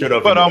even showed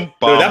up.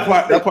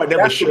 That part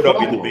never showed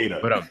up in the beta.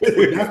 But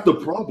that's the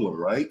problem,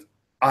 right?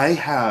 I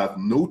have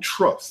no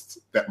trust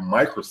that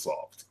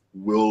Microsoft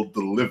will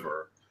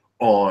deliver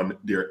on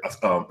their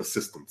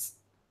assistants,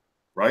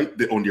 right?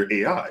 On their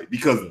AI,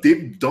 because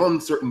they've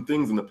done certain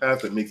things in the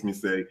past that makes me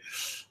say,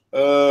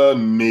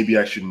 maybe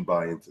I shouldn't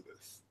buy into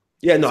this.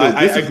 Yeah, no, so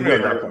I agree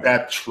with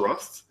that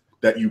trust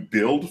that you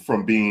build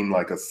from being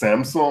like a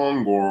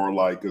Samsung or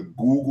like a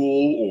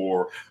Google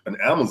or an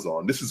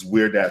Amazon. This is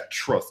where that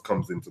trust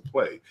comes into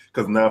play,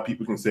 because now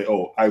people can say,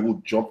 oh, I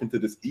will jump into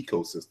this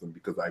ecosystem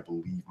because I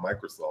believe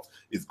Microsoft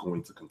is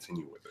going to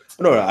continue with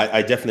it. No,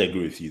 I definitely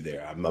agree with you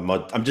there.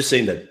 I'm just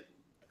saying that,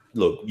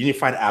 look,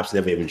 unified apps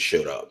never even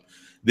showed up.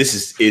 This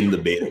is in the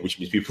beta, which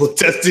means people are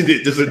testing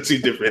it. Those are two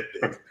different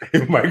things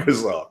in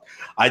Microsoft.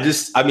 I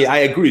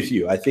agree with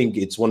you. I think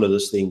it's one of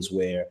those things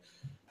where,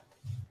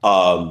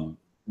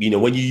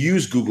 when you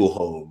use Google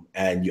Home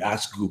and you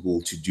ask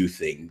Google to do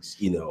things,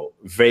 in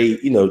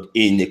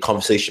a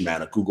conversation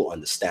manner, Google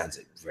understands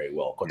it very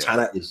well.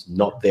 Cortana is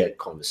not their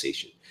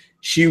conversation.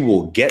 She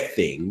will get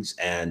things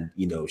and,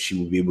 she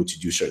will be able to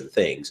do certain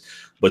things,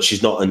 but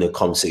she's not on a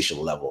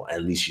conversational level.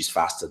 At least she's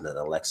faster than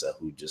Alexa,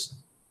 who just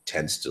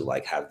tends to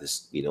have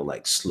this,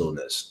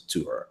 slowness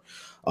to her.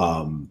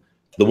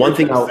 The one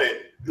thing I'll say,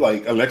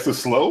 Alexa's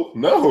slow?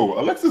 No,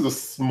 Alexa's a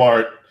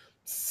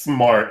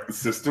smart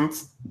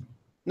assistant.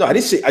 No, I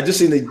didn't say. I just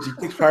said that it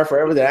takes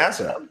forever to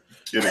answer.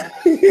 Kidding.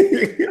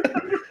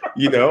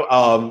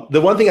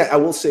 The one thing I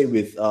will say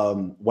with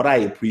what I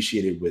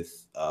appreciated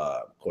with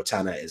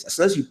Cortana is, as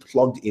soon as you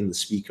plugged in the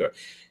speaker,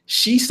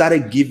 she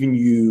started giving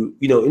you,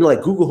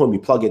 like Google Home, you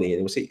plug it in, and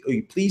it will say, "Oh,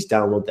 you please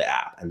download the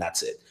app," and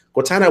that's it.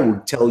 Cortana will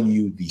tell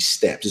you the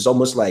steps. It's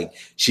almost like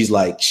if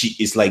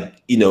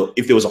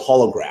there was a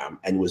hologram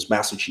and it was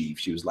Master Chief,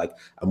 she was like,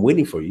 "I'm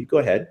waiting for you. Go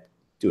ahead,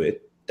 do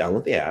it.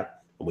 Download the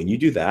app. When you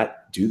do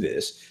that, do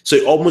this." So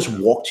it almost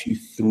walked you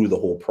through the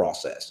whole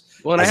process.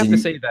 Well, and I have to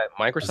say that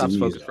Microsoft's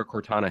focus for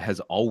Cortana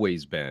has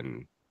always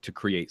been to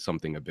create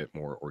something a bit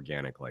more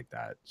organic like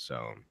that.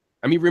 So,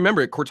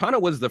 remember, Cortana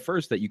was the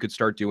first that you could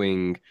start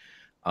doing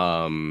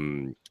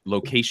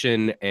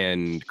location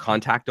and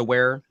contact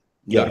aware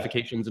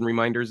notifications and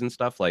reminders and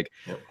stuff.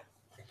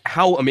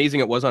 How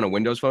amazing it was on a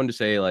Windows phone to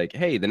say,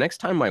 hey, the next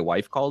time my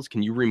wife calls,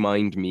 can you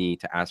remind me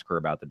to ask her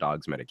about the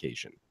dog's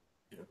medication?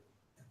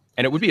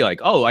 And it would be like,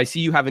 oh, I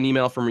see you have an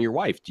email from your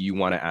wife. Do you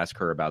want to ask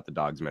her about the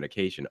dog's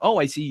medication? Oh,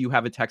 I see you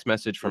have a text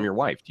message from your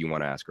wife. Do you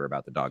want to ask her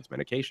about the dog's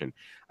medication?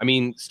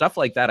 Stuff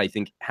like that, I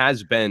think,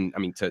 has been,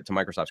 to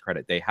Microsoft's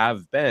credit, they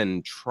have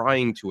been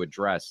trying to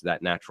address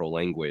that natural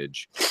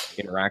language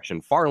interaction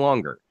far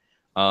longer.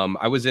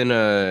 I was in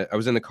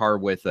the car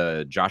with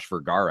Josh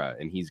Vergara,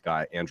 and he's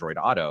got Android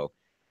Auto,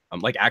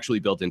 actually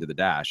built into the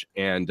dash.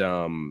 And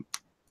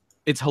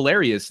it's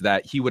hilarious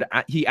that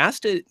he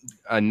asked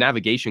a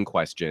navigation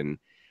question,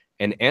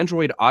 and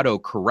Android Auto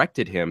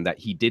corrected him that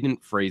he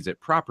didn't phrase it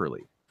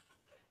properly.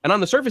 And on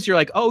the surface, you're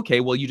like, oh,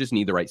 okay, well, you just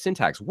need the right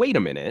syntax. Wait a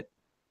minute.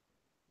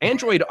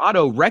 Android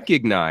Auto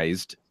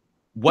recognized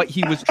what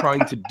he was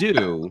trying to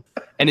do,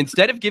 and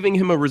instead of giving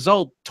him a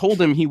result, told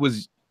him he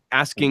was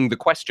asking the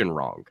question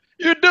wrong.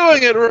 You're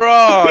doing it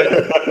wrong.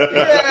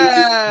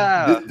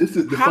 Yeah.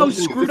 How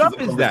screwed up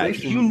is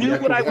that? You knew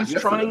what I was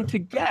trying to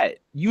get.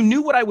 You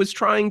knew what I was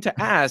trying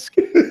to ask.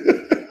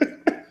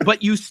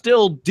 but you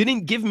still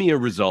didn't give me a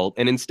result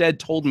and instead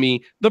told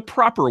me the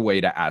proper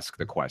way to ask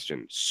the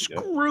question.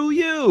 Screw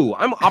you.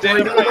 I'm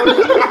operating on a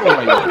diesel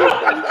right now.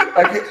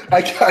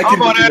 I can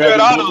I'm on just Android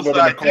imagine Auto both of them in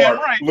side, the damn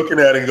car right. looking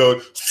at it and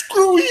going,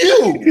 screw you.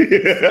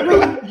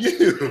 Screw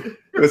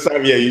you.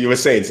 Sam, yeah, you were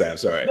saying, Sam,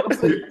 sorry.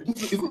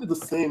 Isn't it the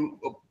same,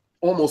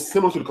 almost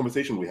similar to the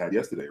conversation we had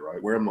yesterday,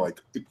 right? Where I'm like,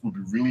 it would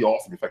be really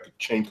awesome if I could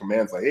change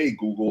commands like, hey,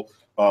 Google,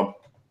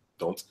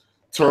 don't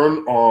turn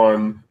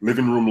on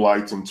living room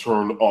lights and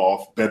turn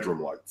off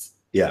bedroom lights.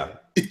 Yeah.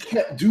 It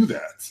can't do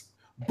that.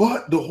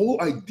 But the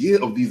whole idea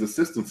of these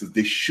assistants is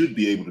they should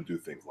be able to do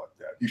things like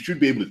that. You should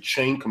be able to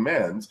chain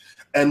commands.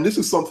 And this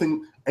is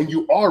something, and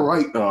you are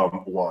right,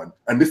 Juan,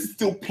 and this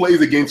still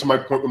plays against my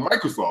point with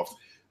Microsoft.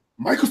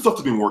 Microsoft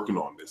has been working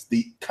on this.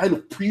 They kind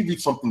of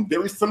previewed something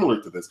very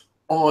similar to this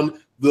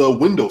on the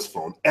Windows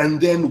Phone.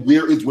 And then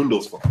where is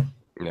Windows Phone?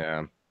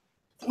 Yeah.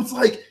 So it's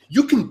like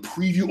you can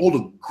preview all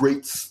the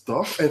great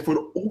stuff, and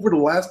over the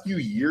last few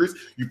years,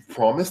 you've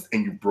promised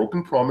and you've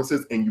broken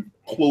promises and you've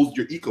closed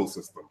your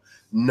ecosystem.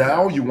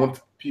 Now you want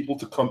people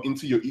to come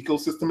into your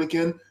ecosystem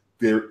again.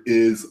 There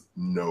is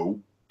no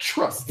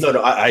trust.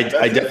 No, I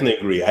definitely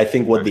agree. I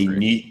think what they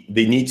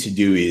need to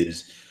do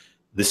is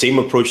the same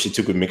approach they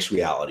took with mixed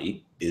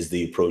reality is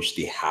the approach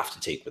they have to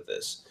take with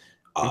this.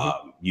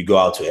 You go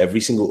out to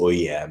every single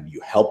OEM, you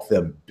help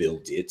them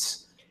build it.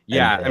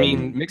 Yeah, I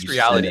mean, mixed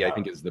reality, I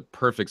think, is the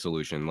perfect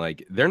solution.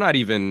 Like, they're not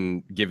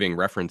even giving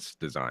reference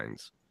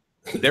designs.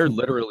 They're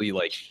literally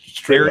like,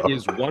 there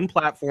is one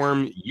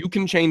platform, you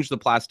can change the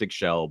plastic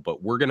shell,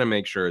 but we're going to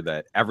make sure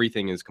that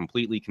everything is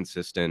completely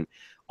consistent.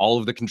 All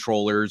of the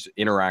controllers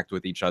interact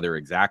with each other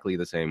exactly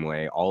the same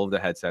way. All of the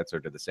headsets are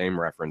to the same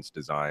reference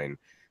design.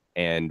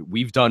 And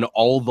we've done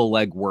all the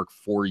legwork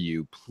for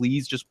you.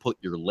 Please just put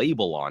your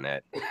label on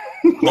it.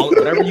 Call it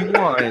whatever you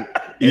want. And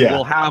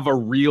we'll have a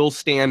real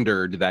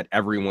standard that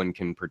everyone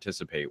can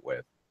participate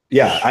with.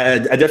 Yeah, I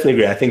definitely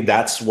agree. I think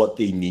that's what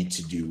they need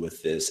to do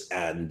with this.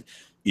 And,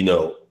 you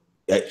know,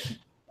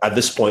 at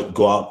this point,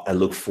 go out and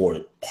look for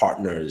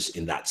partners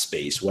in that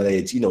space, whether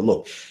it's,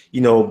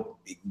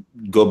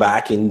 go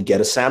back and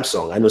get a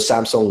Samsung. I know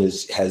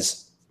Samsung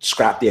has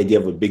scrapped the idea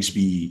of a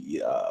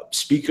Bixby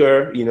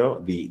speaker,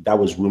 that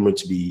was rumored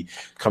to be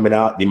coming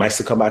out. They might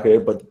still come back here,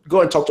 but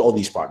go and talk to all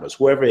these partners,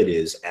 whoever it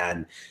is,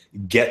 and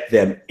get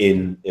them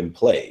in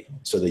play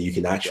so that you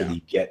can actually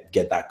get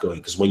that going.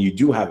 Because when you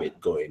do have it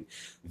going,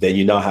 then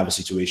you now have a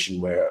situation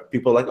where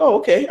people are like, oh,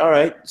 okay, all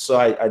right. So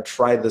I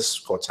tried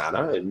this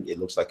Cortana and it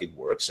looks like it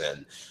works.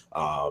 And,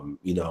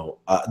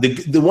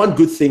 the one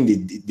good thing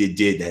they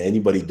did that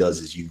anybody does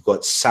is you've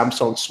got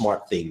Samsung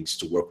Smart Things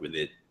to work with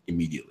it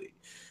immediately.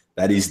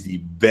 That is the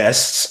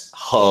best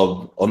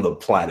hub on the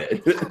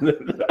planet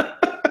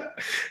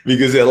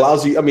because it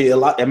allows you. It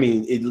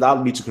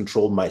allowed me to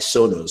control my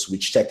Sonos,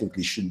 which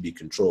technically shouldn't be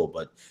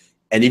controlled,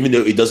 and even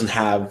though it doesn't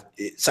have,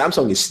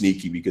 Samsung is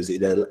sneaky because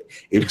it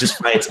just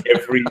finds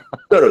every.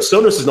 No,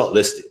 Sonos is not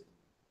listed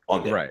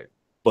on there, right?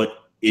 But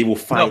it will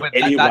find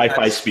any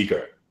Wi-Fi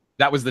speaker.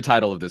 That was the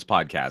title of this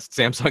podcast.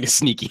 Samsung is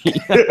sneaky.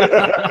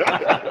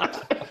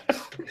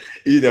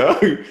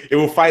 It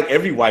will find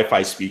every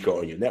Wi-Fi speaker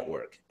on your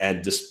network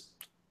and just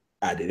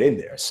add it in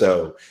there.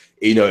 So,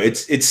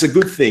 it's a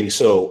good thing.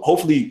 So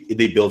hopefully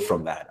they build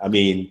from that. I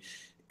mean,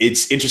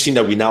 it's interesting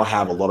that we now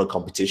have a lot of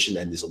competition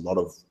and there's a lot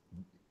of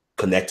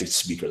connected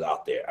speakers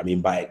out there. I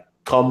mean,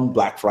 come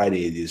Black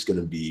Friday, there's going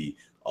to be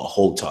a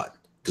whole ton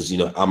because,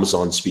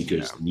 Amazon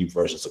speakers, new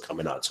versions are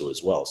coming out too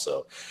as well.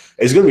 So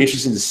it's going to be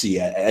interesting to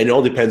see. And it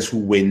all depends who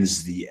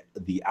wins the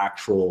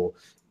actual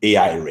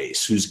AI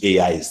race, whose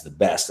AI is the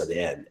best at the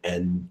end.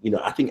 And,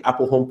 I think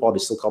Apple HomePod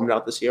is still coming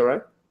out this year,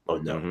 right? Oh,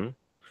 no. Mm-hmm.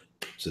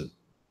 So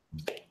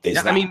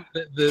I mean,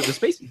 the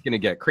space is going to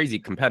get crazy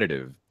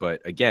competitive. But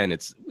again,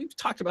 we've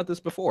talked about this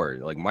before.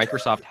 Like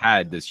Microsoft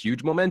had this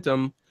huge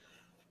momentum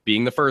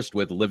being the first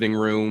with living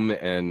room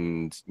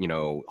and,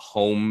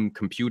 home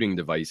computing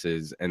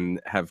devices and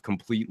have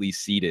completely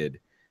ceded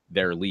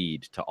their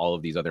lead to all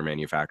of these other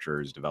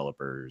manufacturers,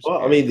 developers.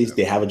 Well,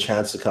 they have a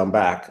chance to come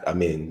back. I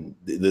mean,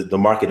 the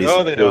market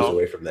isn't closed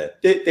away from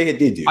that. They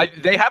do.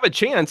 They have a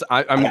chance.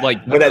 I'm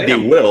like, but that they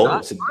will.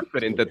 I'm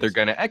confident that they're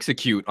going to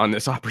execute on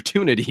this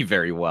opportunity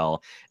very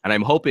well, and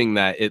I'm hoping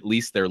that at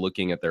least they're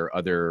looking at their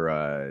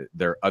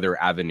other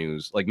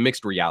avenues. Like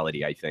mixed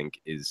reality, I think,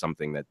 is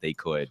something that they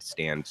could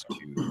stand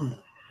to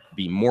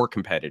be more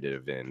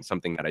competitive in.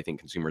 Something that I think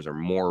consumers are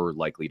more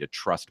likely to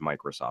trust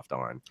Microsoft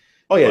on.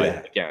 Oh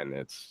yeah, but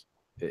again,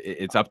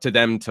 it's up to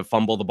them to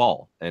fumble the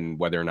ball and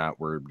whether or not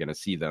we're going to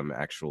see them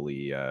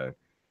actually,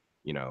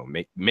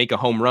 make a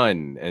home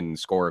run and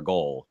score a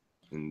goal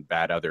and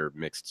bad other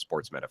mixed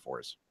sports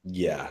metaphors.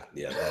 Yeah,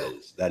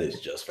 that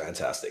is just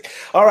fantastic.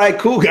 All right,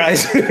 cool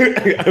guys.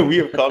 We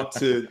have come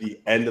to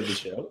the end of the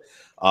show.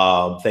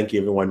 Thank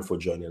you everyone for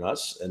joining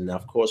us. And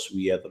of course,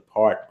 we are the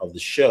part of the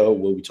show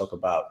where we talk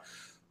about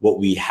what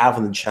we have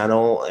on the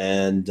channel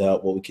and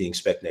what we can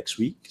expect next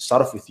week.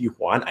 Start off with you,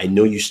 Juan. I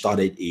know you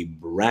started a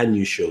brand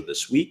new show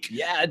this week.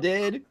 Yeah, I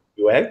did.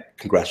 Newegg,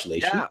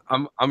 congratulations. Yeah,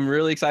 I'm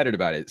really excited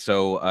about it.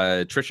 So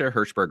Trisha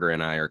Hirschberger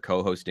and I are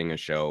co-hosting a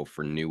show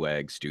for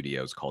Newegg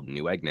Studios called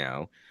Newegg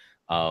Now.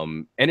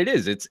 And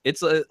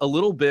it's a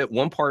little bit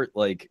one part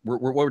like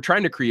what we're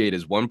trying to create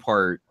is one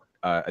part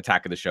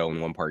Attack of the Show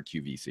and one part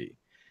QVC.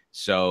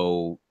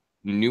 So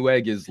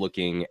Newegg is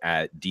looking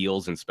at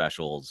deals and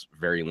specials,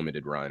 very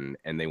limited run,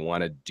 and they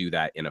want to do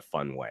that in a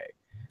fun way.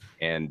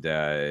 And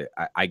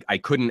I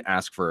couldn't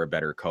ask for a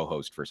better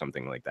co-host for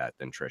something like that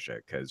than Trisha,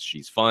 because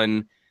she's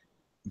fun,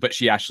 but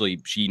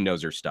she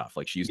knows her stuff.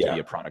 Like, she used to be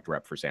a product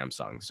rep for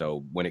Samsung.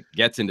 So when it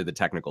gets into the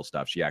technical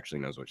stuff, she actually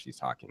knows what she's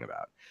talking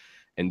about.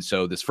 And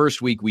so this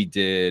first week we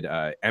did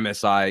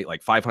MSI,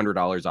 like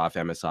 $500 off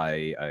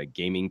MSI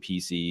gaming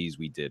PCs.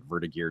 We did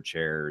Vertigear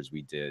chairs.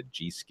 We did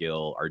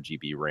G-Skill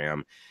RGB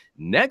RAM.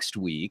 Next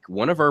week,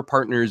 one of our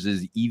partners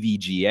is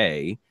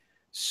EVGA.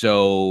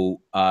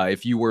 So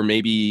if you were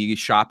maybe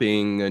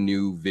shopping a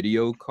new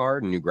video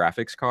card, a new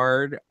graphics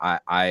card,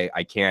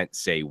 I can't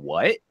say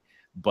what,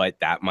 but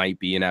that might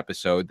be an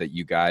episode that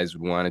you guys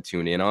would want to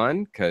tune in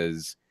on,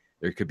 because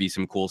there could be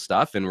some cool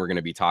stuff. And we're going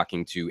to be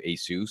talking to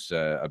Asus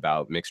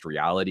about mixed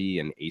reality,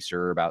 and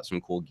Acer about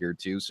some cool gear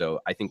too. So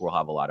I think we'll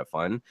have a lot of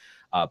fun.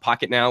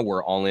 Pocket Now,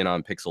 we're all in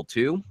on Pixel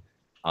 2.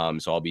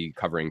 So I'll be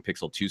covering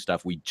Pixel 2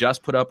 stuff. We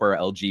just put up our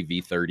LG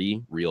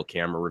V30 real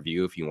camera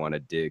review. If you want to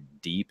dig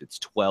deep, it's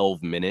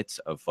 12 minutes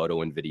of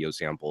photo and video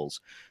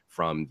samples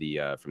from the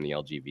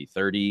LG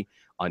V30.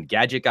 On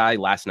Gadget Guy,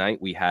 last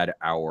night we had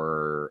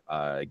our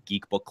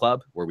Geek Book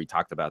Club, where we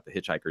talked about The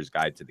Hitchhiker's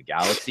Guide to the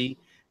Galaxy.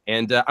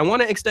 And I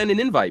want to extend an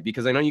invite,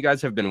 because I know you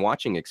guys have been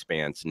watching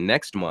Expanse.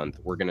 Next month,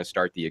 we're going to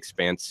start the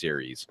Expanse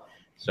series.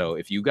 So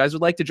if you guys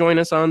would like to join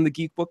us on the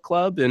Geek Book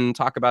Club and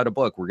talk about a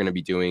book, we're going to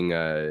be doing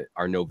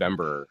our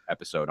November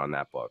episode on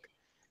that book.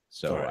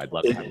 So I'd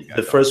love to have you guys.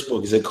 The first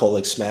book, is it called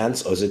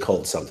Expanse, or is it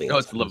called something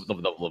else? No, it's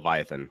the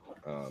Leviathan.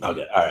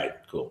 Okay, all right,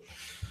 cool.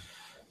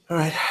 All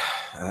right,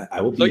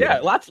 I will be. So yeah,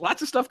 lots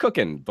of stuff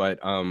cooking, but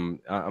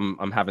I'm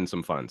having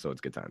some fun, so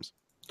it's good times.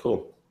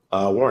 Cool.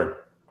 Warren.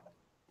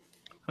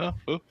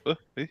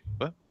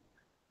 What?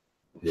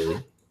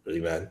 Really,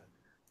 man?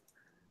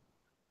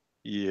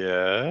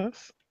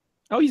 Yes.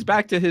 Oh, he's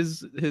back to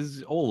his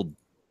old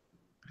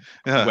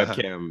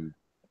webcam.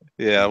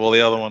 Yeah, well, the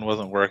other one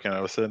wasn't working.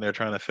 I was sitting there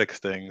trying to fix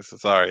things.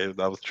 Sorry,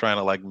 I was trying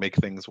to like make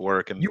things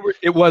work, and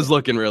It was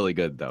looking really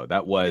good though.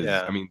 That was,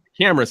 yeah. I mean,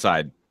 camera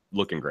side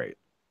looking great.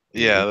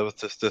 Yeah, that was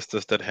just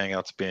that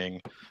Hangouts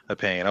being a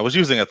pain. I was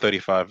using a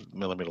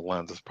 35mm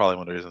lens. That's probably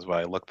one of the reasons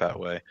why I look that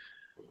way.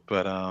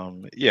 But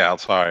yeah, I'm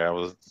sorry. I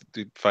was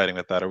fighting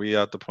with that. Are we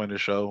at the point of the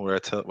show where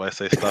I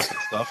say stuff and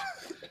stuff?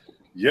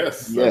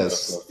 Yes.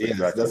 Yes.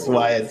 Exactly That's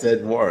why I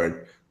said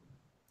Warren.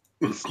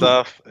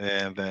 Stuff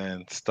and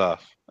then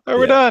stuff. All right,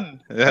 we're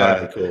done. Yeah.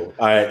 All right, cool.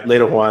 All right,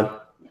 later, Juan.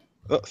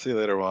 Oh, see you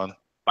later, Juan.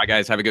 Bye,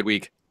 guys. Have a good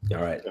week.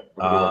 All right.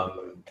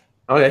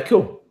 Okay,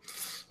 cool.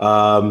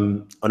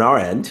 On our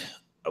end,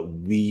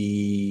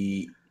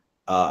 we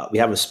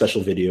have a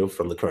special video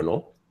from the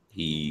Colonel.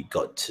 He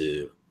got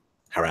to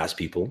harass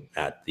people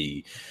at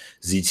the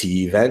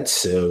ZTE event,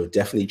 so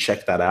definitely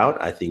check that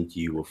out. I think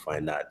you will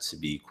find that to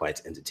be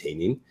quite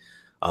entertaining.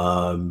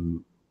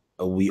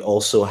 We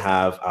also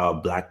have our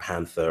Black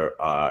Panther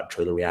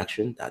trailer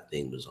reaction. That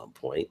thing was on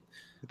point.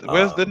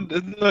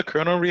 Didn't the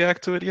Colonel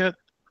react to it yet?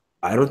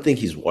 I don't think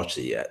he's watched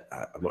it yet.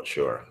 I'm not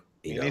sure.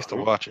 He needs to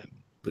watch it.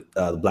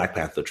 The Black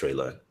Panther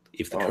trailer,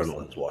 if the Colonel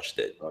has watched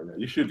it. Oh, yeah.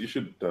 You should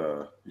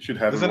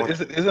have.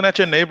 Isn't that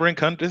your neighboring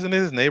country? Isn't it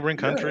his neighboring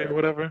country or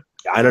whatever?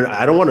 I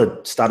don't want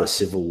to start a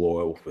civil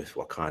war with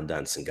Wakanda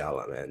and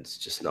Singala, man. It's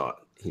just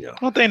not,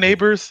 Aren't they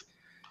neighbors?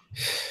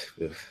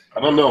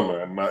 I don't know,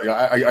 man.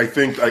 I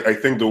think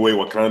the way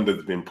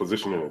Wakanda's been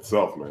positioning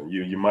itself, man,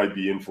 you might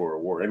be in for a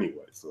war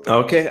anyway. So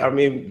okay, I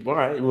mean, all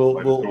right,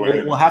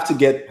 we'll have to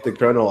get the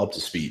Colonel up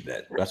to speed,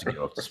 then. We'll have to get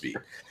up to speed.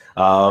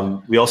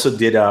 We also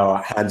did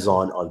our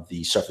hands-on on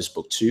the Surface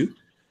Book 2.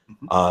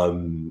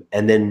 And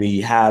then we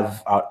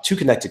have our 2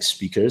 connected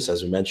speakers,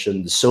 as we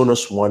mentioned, the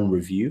Sonos One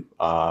review,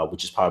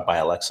 which is powered by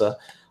Alexa.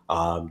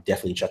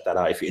 Definitely check that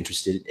out if you're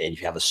interested, and if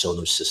you have a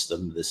Sonos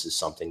system, this is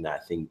something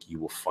that I think you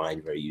will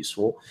find very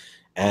useful.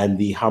 And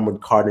the Harman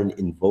Kardon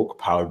Invoke,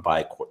 powered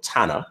by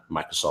Cortana,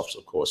 Microsoft's,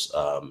 of course,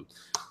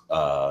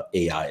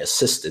 AI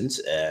assistant.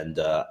 And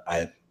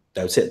I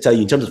would tell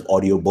you, in terms of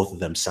audio, both of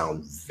them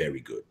sound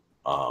very good.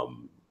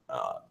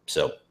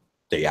 So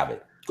there you have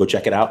it. Go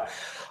check it out.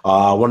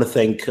 I want to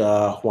thank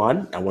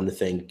Juan. I want to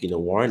thank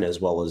Warren,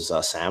 as well as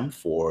Sam,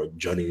 for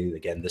joining in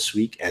again this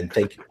week. And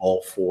thank you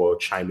all for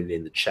chiming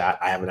in the chat.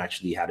 I haven't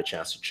actually had a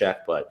chance to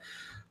check, but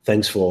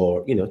thanks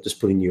for just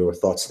putting your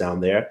thoughts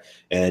down there.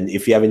 And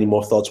if you have any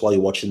more thoughts while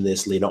you're watching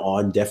this later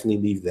on, definitely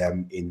leave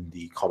them in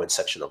the comment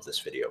section of this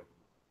video.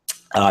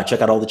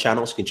 Check out all the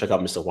channels. You can check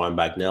out Mr. Juan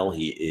Bagnell.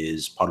 He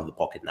is part of the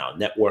Pocket Now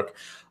network,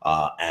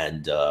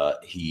 and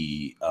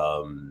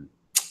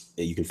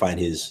you can find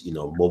his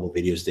mobile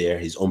videos there.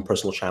 His own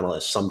personal channel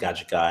is Some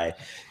Gadget Guy.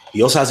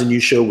 He also has a new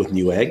show with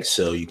Newegg,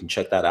 so you can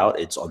check that out.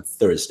 It's on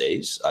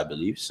Thursdays, I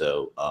believe.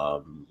 So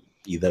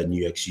either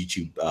New York's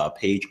YouTube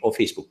page or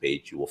Facebook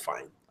page. You will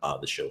find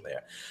the show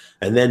there.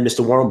 And then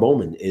Mr. Warren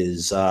Bowman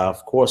is,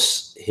 of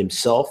course,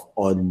 himself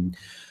on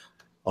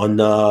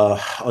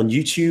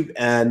YouTube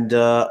and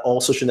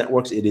all social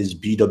networks. It is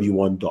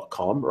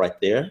bw1.com right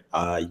there.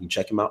 You can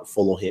check him out,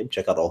 follow him,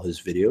 check out all his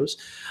videos.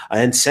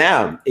 And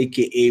Sam,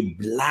 aka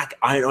Black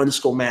Iron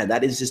 _ Man,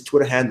 that is his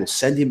Twitter handle.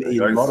 Send him a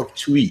lot of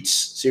tweets.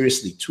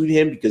 Seriously, tweet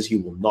him because he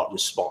will not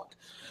respond.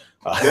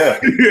 Yeah.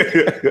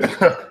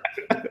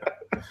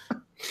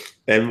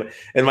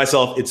 And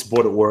myself, it's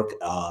Board at Work.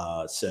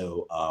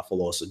 So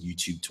follow us on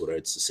YouTube, Twitter.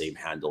 It's the same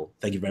handle.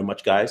 Thank you very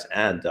much, guys,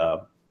 and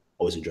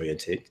always enjoy your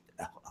take.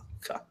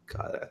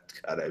 God,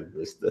 I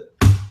missed it.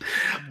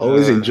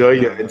 Always enjoy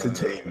your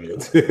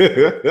entertainment.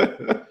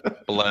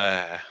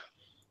 Blah.